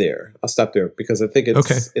stop there. Because I think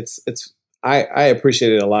Okay. it's I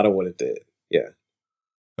appreciated a lot of what it did. Yeah.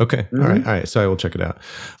 Okay. Mhm. All right. So I will check it out.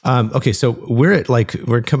 Okay. So we're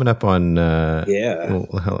coming up on, Yeah.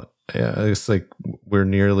 yeah, it's like we're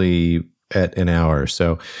nearly at an hour.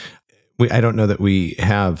 So I don't know that we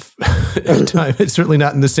have time. It's certainly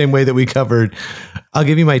not in the same way that we covered. I'll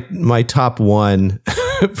give you my top one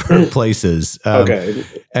for places. Okay.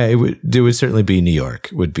 It would certainly be New York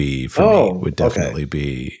would be for Oh, me, would okay. definitely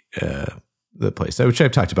be, the place, which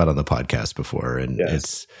I've talked about on the podcast before. And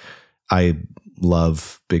Yes. I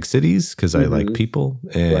love big cities because I like Mhm. people,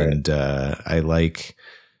 Right. and I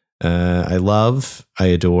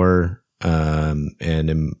adore, and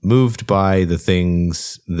am moved by the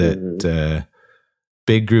things that Mhm.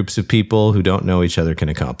 big groups of people who don't know each other can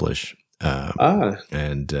accomplish.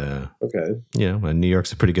 And Okay. and New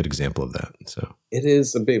York's a pretty good example of that. So It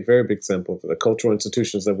is a very big example for the cultural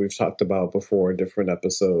institutions that we've talked about before in different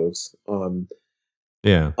episodes.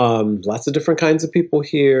 yeah. Lots of different kinds of people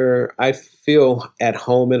here. I feel at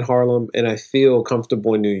home in Harlem, and I feel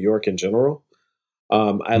comfortable in New York in general.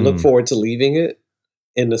 I look Mm. forward to leaving it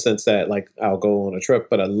in the sense that, like, I'll go on a trip,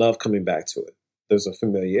 but I love coming back to it. There's a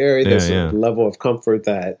familiarity, Yeah, there's a yeah. level of comfort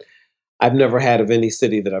that I've never had of any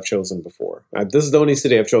city that I've chosen before. This is the only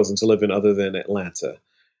city I've chosen to live in other than Atlanta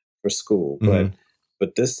for school. Mhm.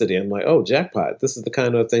 But this city, I'm like, oh, jackpot! This is the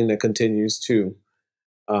kind of thing that continues to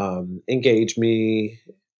engage me.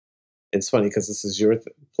 It's funny because this is your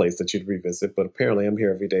place that you'd revisit, but apparently I'm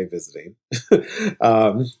here every day visiting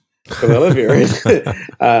because I live here.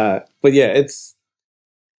 But yeah, it's.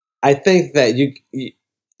 I think that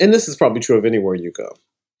and this is probably true of anywhere you go.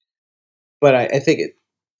 But I think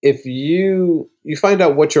if you find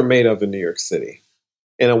out what you're made of in New York City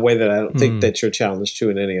in a way that I don't think Mm. that you're challenged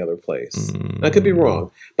to in any other place. I could be Mm.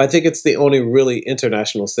 wrong, but I think it's the only really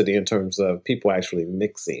international city in terms of people actually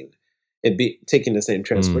mixing and be taking the same Mm.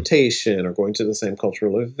 transportation or going to the same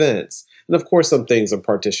cultural events. And of course, some things are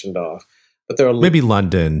partitioned off, but there are. Maybe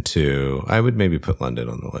London too. I would maybe put London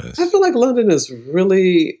on the I list. feel like London is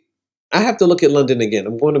really. I have to look at London again.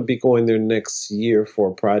 I'm going to be going there next year for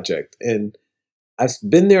a project, and I've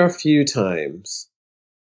been there a few times,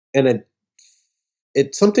 and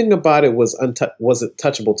it something about it wasn't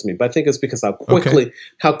touchable to me. But I think it's because Okay.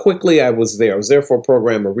 how quickly I was there. I was there for a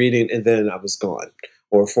program, a reading, and then I was gone,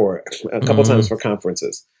 or for a couple times Mm. for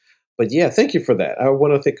conferences. But yeah, thank you for that. I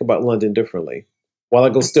want to think about London differently. While I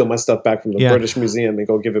go steal my stuff back from the Yeah. British Museum and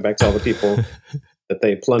go give it back to all the people that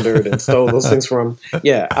they plundered and stole those things from.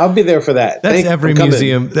 Yeah, I'll be there for that. That's every I'm coming.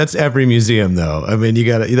 museum. That's every museum, though. I mean,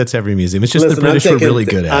 that's every museum. It's just Listen, the British were really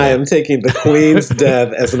good at I it. am taking the Queen's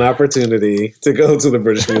death as an opportunity to go to the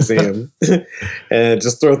British Museum and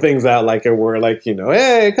just throw things out like it were like,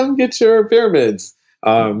 hey, come get your pyramids.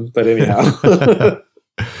 But anyhow.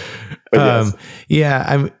 But yes.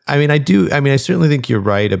 Yeah, I certainly think you're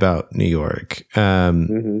right about New York.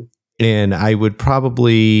 Mhm. And I would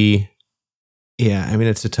probably, yeah, I mean,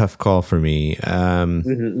 it's a tough call for me. Mhm,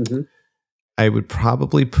 mhm. I would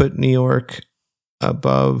probably put New York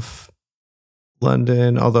above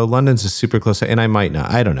London, although London's a super close, and I might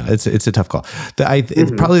not. I don't know. It's a tough call. It's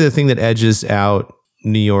Mhm. probably the thing that edges out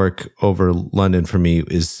New York over London for me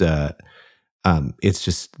is it's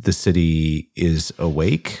just the city is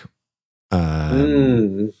awake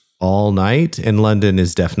all night, and London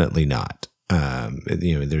is definitely not.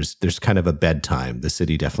 There's kind of a bedtime. The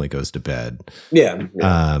city definitely goes to bed. Yeah.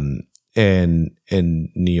 Um, and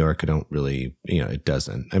New York, I don't really, it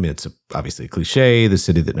doesn't. I mean, it's obviously a cliche, the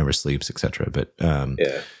city that never sleeps, etc.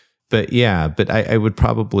 Yeah. But I would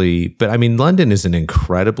probably, but I mean, London is an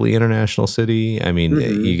incredibly international city. I mean,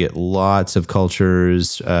 you get lots of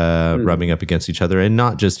cultures rubbing up against each other, and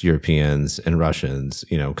not just Europeans and Russians,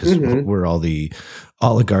 because we're all the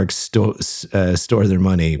oligarchs store their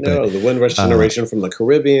money. No, But the Windrush generation from the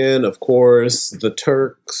Caribbean, of course, the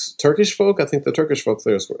Turkish folk. I think the Turkish folks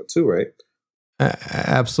there as well too, right?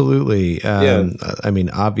 Absolutely. Yeah, I mean,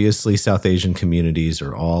 obviously, South Asian communities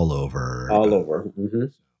are all over. all over.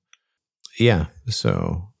 Yeah.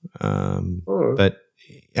 So, Oh, but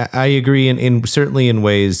I agree in certainly in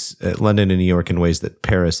ways, London and New York in ways that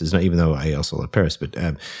Paris is not, even though I also love Paris, but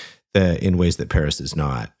in ways that Paris is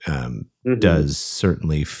not, does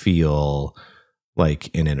certainly feel like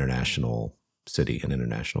an international city, an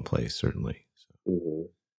international place, certainly.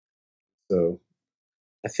 So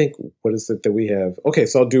I think, what is it that we have? Okay,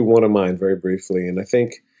 so I'll do one of mine very briefly, and I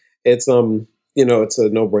think it's it's a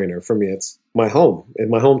no brainer for me. It's my home in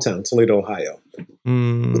my hometown, Toledo, Ohio.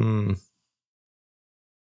 Mm,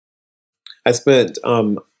 I spent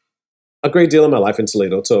a great deal of my life in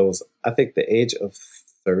Toledo till I was, I think, the age of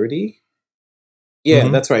 30. Yeah,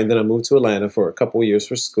 mhm. that's right. And then I moved to Atlanta for a couple of years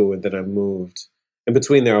for school, and then I moved. In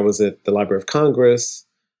between there, I was at the Library of Congress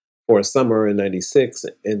for a summer in '96,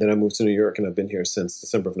 and then I moved to New York, and I've been here since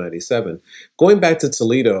December of '97. Going back to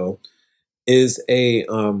Toledo is a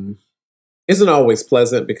isn't always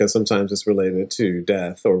pleasant because sometimes it's related to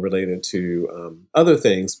death or related to other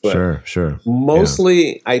things, but Sure. Yeah.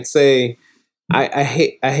 mostly I'd say I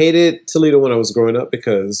hated Toledo when I was growing up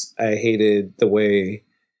because I hated the way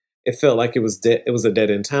it felt like it was dead. It was a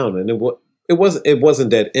dead end town, and it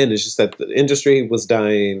wasn't dead end. It's just that the industry was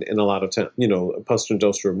dying in a lot of town. A post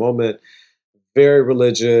industrial moment, very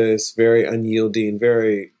religious, very unyielding,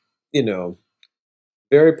 very you know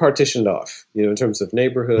very partitioned off. In terms of Mhm.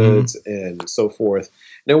 neighborhoods and so forth.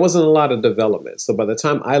 And there wasn't a lot of development. So by the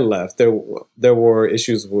time I left, there were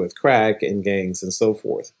issues with crack and gangs and so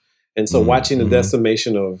forth. And so watching the Mhm.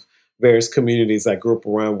 decimation of various communities I grew up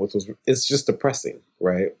around with it's just depressing,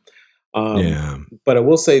 right? Um, Yeah. but I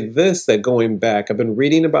will say this: that going back, I've been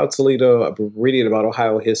reading about Toledo, I've been reading about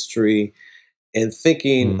Ohio history, and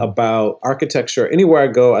thinking Mhm. about architecture. Anywhere I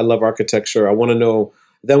go, I love architecture. I want to know.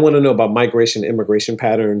 Then I want to know about migration, immigration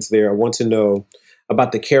patterns there. I want to know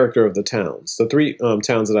about the character of the towns. The three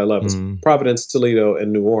towns that I love is Mhm. Providence, Toledo,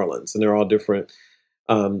 and New Orleans, and they're all differently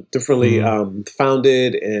Mhm.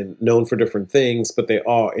 founded and known for different things, but they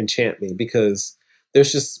all enchant me because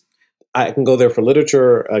there's just I can go there for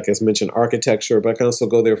literature, like I mentioned, architecture, but I can also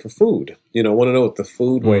go there for food. I want to know what the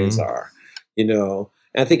food ways Mhm. are. And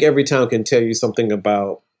I think every town can tell you something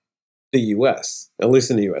about the U.S., at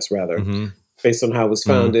least in the U.S. rather, Mhm. based on how it was Mhm.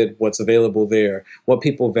 founded, what's available there, what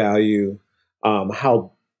people value,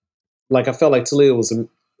 how. Like I felt like Toledo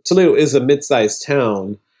is a mid-sized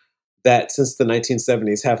town that since the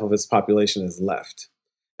 1970s, half of its population has left,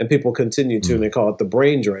 and people continue to, and Mm. they call it the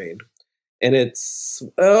brain drain. And it's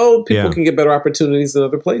people Yeah. can get better opportunities in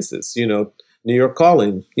other places. New York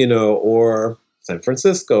calling, or San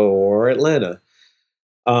Francisco or Atlanta.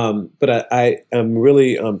 But I am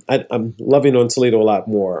really I'm loving on Toledo a lot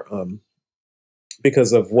more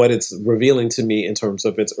because of what it's revealing to me in terms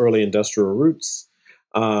of its early industrial roots,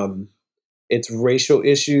 um, its racial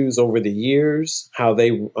issues over the years, how they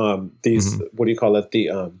these Mhm. what do you call it, the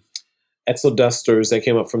exodusters that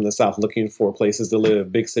came up from the South looking for places to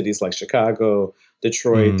live, big cities like Chicago,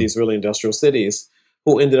 Detroit, Mhm. these really industrial cities,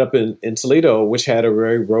 who ended up in Toledo, which had a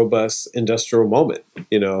very robust industrial moment,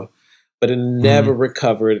 but it never Mhm.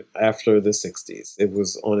 recovered after the 60s. It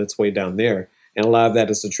was on its way down there. And a lot of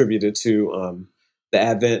that is attributed to the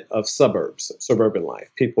advent of suburban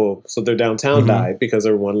life. So their downtown Mhm. died because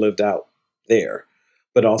everyone lived out there,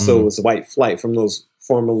 but also it Mhm. was white flight from those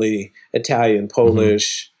formerly Italian, Mhm.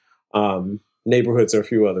 Polish, neighborhoods, or a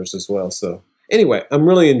few others as well. So anyway, I'm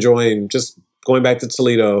really enjoying just going back to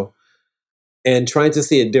Toledo and trying to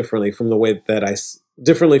see it differently from the way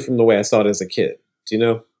I saw it as a kid. Do you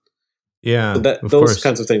know? So Yeah, that of those course.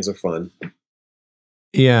 kinds of things are fun.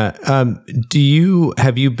 Yeah.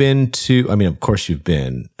 Have you been to, I mean, of course you've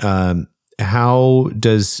been. How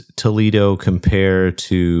does Toledo compare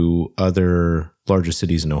to other larger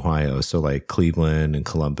cities in Ohio? So like Cleveland and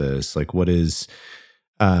Columbus, like what is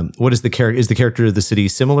the character? Is the character of the city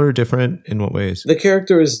similar, or different in what ways? The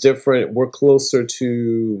character is different. We're closer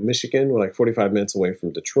to Michigan. We're like 45 minutes away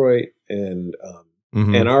from Detroit, and Ann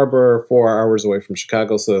Mm-hmm. Arbor, 4 hours away from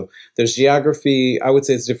Chicago. So there's geography. I would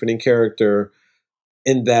say it's different in character.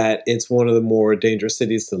 in that it's one of the more dangerous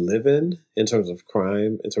cities to live in terms of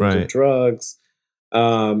crime, in terms of Right. drugs.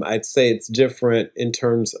 I'd say it's different in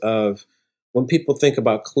terms of when people think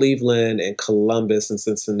about Cleveland and Columbus and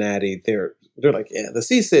Cincinnati, they're like, yeah, the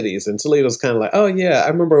sea cities. And Toledo's kind of like, oh yeah, I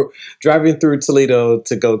remember driving through Toledo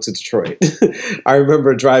to go to Detroit. I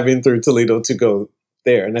remember driving through Toledo to go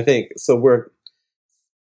there. And I think so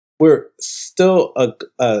we're still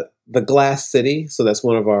the glass city, so that's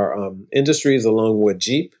one of our industries, along with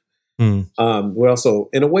Jeep. Mm. We're also,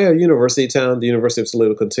 in a way, a university town. The University of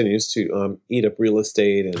Toledo continues to eat up real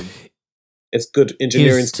estate, and it's good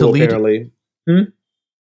engineering Is school, Toledo apparently.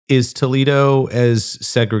 is Toledo as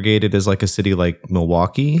segregated as like a city like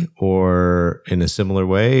Milwaukee, or in a similar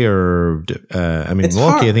way? Or I mean, It's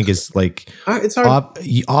Milwaukee, I hard. think, is like It's hard.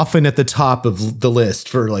 often at the top of the list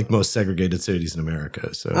for like most segregated cities in America.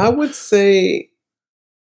 I So would say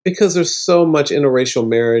because there's so much interracial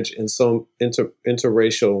marriage and so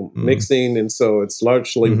interracial mm, mixing, and so it's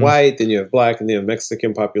largely hmm white. Then you have black, and then you have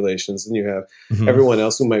Mexican populations, and you have hmm everyone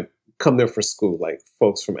else who might come there for school, like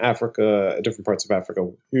folks from Africa, different parts of Africa,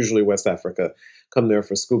 usually West Africa, come there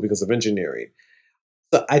for school because of engineering.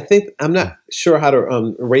 So I think I'm not sure how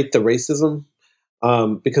to rate the racism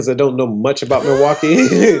because I don't know much about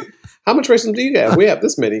Milwaukee. How much racism do you have? We have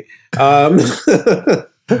this many. Um,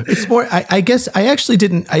 It's more. I guess I actually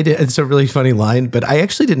didn't. I did. It's a really funny line, but I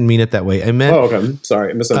actually didn't mean it that way. I meant. oh, okay.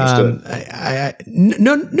 Sorry, I misunderstood.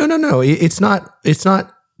 No. It's not. It's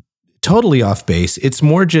not totally off base. It's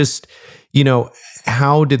more just,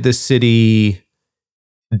 how did the city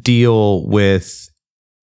deal with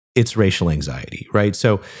its racial anxiety, right?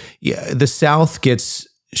 So, yeah, the South gets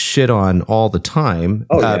shit on all the time,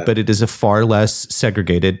 Oh yeah. but it is a far less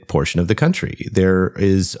segregated portion of the country. There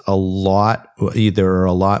are a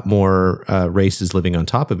lot more races living on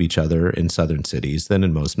top of each other in southern cities than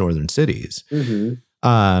in most northern cities. hmm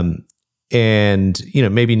And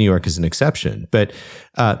maybe New York is an exception, but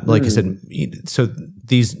like I said, so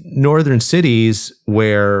these northern cities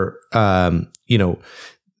where I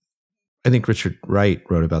think Richard Wright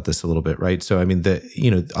wrote about this a little bit, right? So I mean,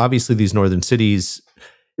 obviously these northern cities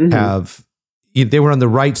hmm they were on the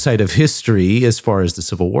right side of history as far as the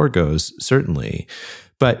Civil War goes, certainly,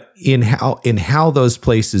 but in how those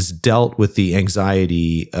places dealt with the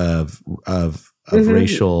anxiety of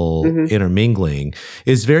racial hmm intermingling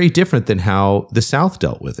is very different than how the South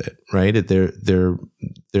dealt with it, right? They're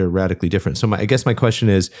radically different. So I guess my question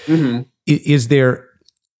is, hmm is there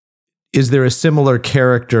a similar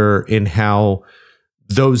character in how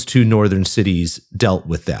those two northern cities dealt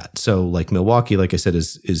with that? So like Milwaukee, like I said,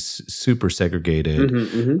 is super segregated.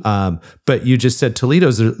 hmm But you just said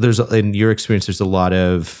Toledo's, there's in your experience, there's a lot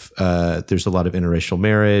of interracial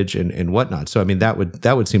marriage and whatnot. So I mean, that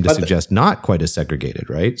would seem to But suggest not quite as segregated,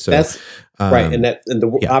 right? So that's right, and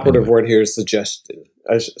the yeah, operative anyway. word here is suggest,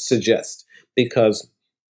 because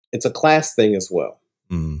it's a class thing as well.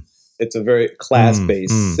 Mm, It's a very mm,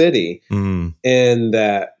 class-based mm, city, mm, and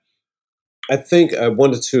that I think I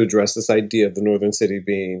wanted to address this idea of the northern city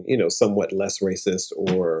being, somewhat less racist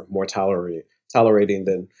or more tolerating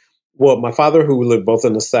than. Well, my father, who lived both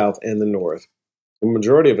in the South and the North, the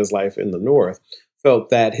majority of his life in the North, felt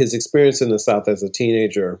that his experience in the South as a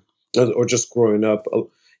teenager or just growing up,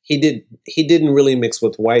 he didn't really mix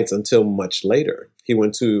with whites until much later. He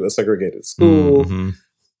went to a segregated mm, school. mhm,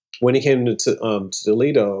 When he came to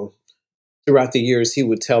Toledo, throughout the years, he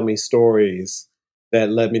would tell me stories that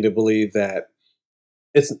led me to believe that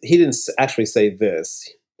he didn't actually say this,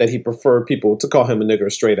 that he preferred people to call him a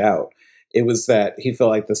nigger straight out. It was that he felt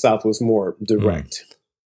like the South was more mm, direct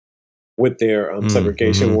with their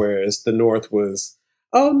segregation, mhm, whereas the North was,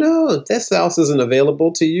 oh no, this house isn't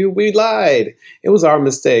available to you. We lied. It was our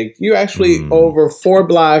mistake. You're actually mm, over 4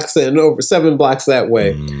 blocks and over 7 blocks that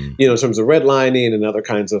way, mm, in terms of redlining and other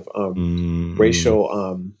kinds of mm, racial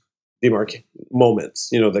moments,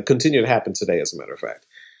 that continue to happen today, as a matter of fact.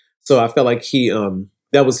 So I felt like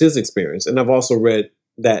that was his experience. And I've also read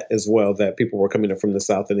that as well, that people were coming up from the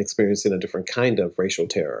South and experiencing a different kind of racial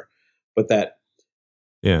terror. But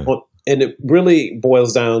yeah, and it really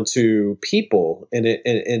boils down to people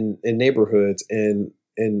in neighborhoods and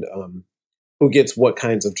who gets what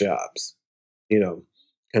kinds of jobs, you know,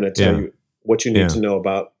 kind of tell yeah, you what you need yeah, to know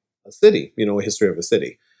about a city, a history of a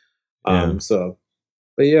city. yeah. So,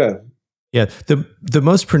 but yeah. Yeah, the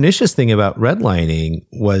most pernicious thing about redlining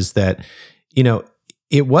was that, you know,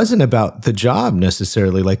 it wasn't about the job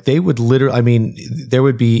necessarily. Like they would literally, I mean, there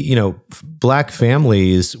would be, black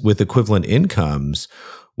families with equivalent incomes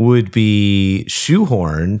would be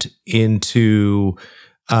shoehorned into,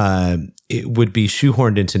 it would be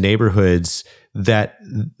shoehorned into neighborhoods that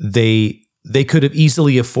they they could have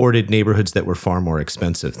easily afforded neighborhoods that were far more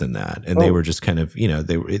expensive than that. And they were just kind of,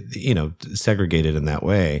 they were, segregated in that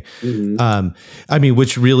way.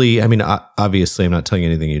 Which really, obviously I'm not telling you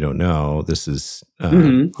anything you don't know. This is,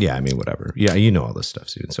 whatever. Yeah. You know all this stuff,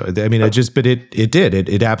 Susan. So,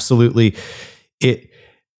 it absolutely,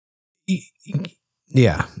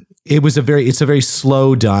 it's a very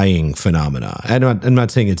slow dying phenomena. I'm not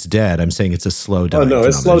saying it's dead. I'm saying it's a slow dying. Oh no,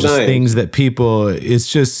 it's slow dying. Things that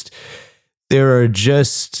there are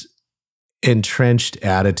just entrenched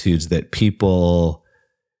attitudes that people,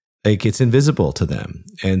 like, it's invisible to them.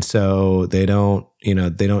 And so they don't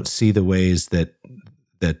see the ways that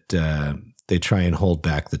they try and hold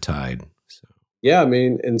back the tide. So. Yeah.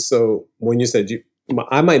 And so when you said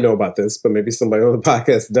I might know about this, but maybe somebody on the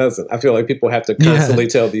podcast doesn't. I feel like people have to constantly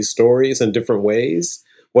tell these stories in different ways,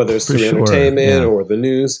 whether it's through entertainment or the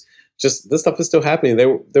news. Just this stuff is still happening.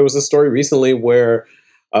 There was a story recently where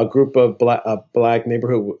a group of black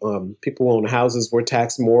neighborhood people who own houses were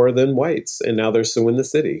taxed more than whites, and now they're suing the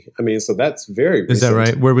city. So that's very recent. Is that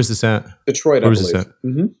right? Where was this at? Detroit, Where I believe. Was this at?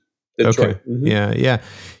 Mm-hmm. Detroit. Okay. Mm-hmm.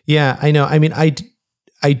 Yeah. I know.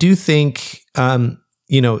 I do think,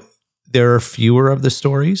 there are fewer of the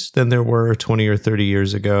stories than there were 20 or 30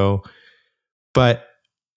 years ago, but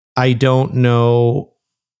I don't know.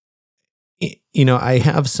 I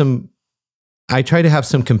try to have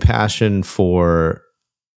some compassion for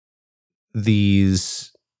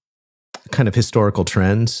these kind of historical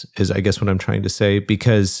trends, is I guess what I'm trying to say,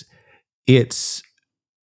 because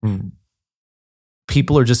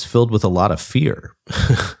people are just filled with a lot of fear,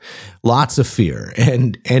 lots of fear,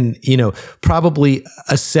 and probably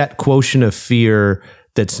a set quotient of fear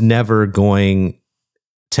that's never going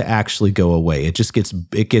to actually go away. It just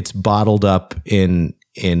gets bottled up and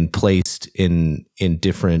placed in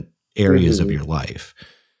different areas of your life,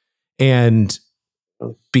 and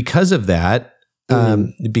because of that,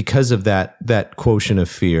 that quotient of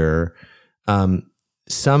fear,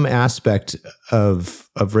 some aspect of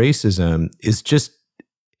racism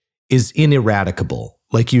is ineradicable.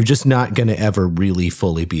 Like, you're just not going to ever really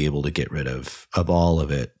fully be able to get rid of all of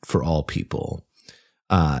it for all people,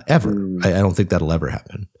 ever. I don't think that'll ever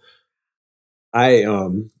happen.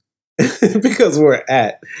 Because we're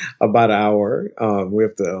at about an hour, we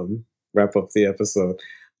have to wrap up the episode.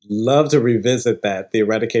 Love to revisit that. The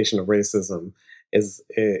eradication of racism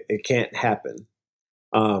it can't happen.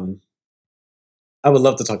 I would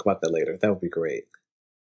love to talk about that later. That would be great.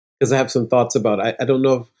 Because I have some thoughts about it. I don't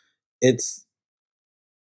know if it's...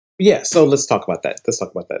 Yeah, so let's talk about that.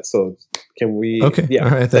 So can we... Okay. Yeah.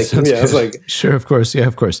 All right. That sounds good. It's like... Sure, of course. Yeah,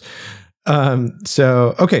 of course.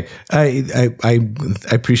 So, okay. I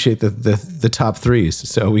appreciate the top threes.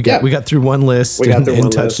 So we got through one list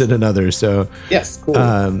and touched at another. So yes, cool.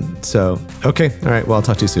 Okay. All right. Well, I'll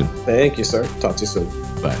talk to you soon. Thank you, sir. Talk to you soon.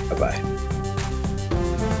 Bye. Bye-bye.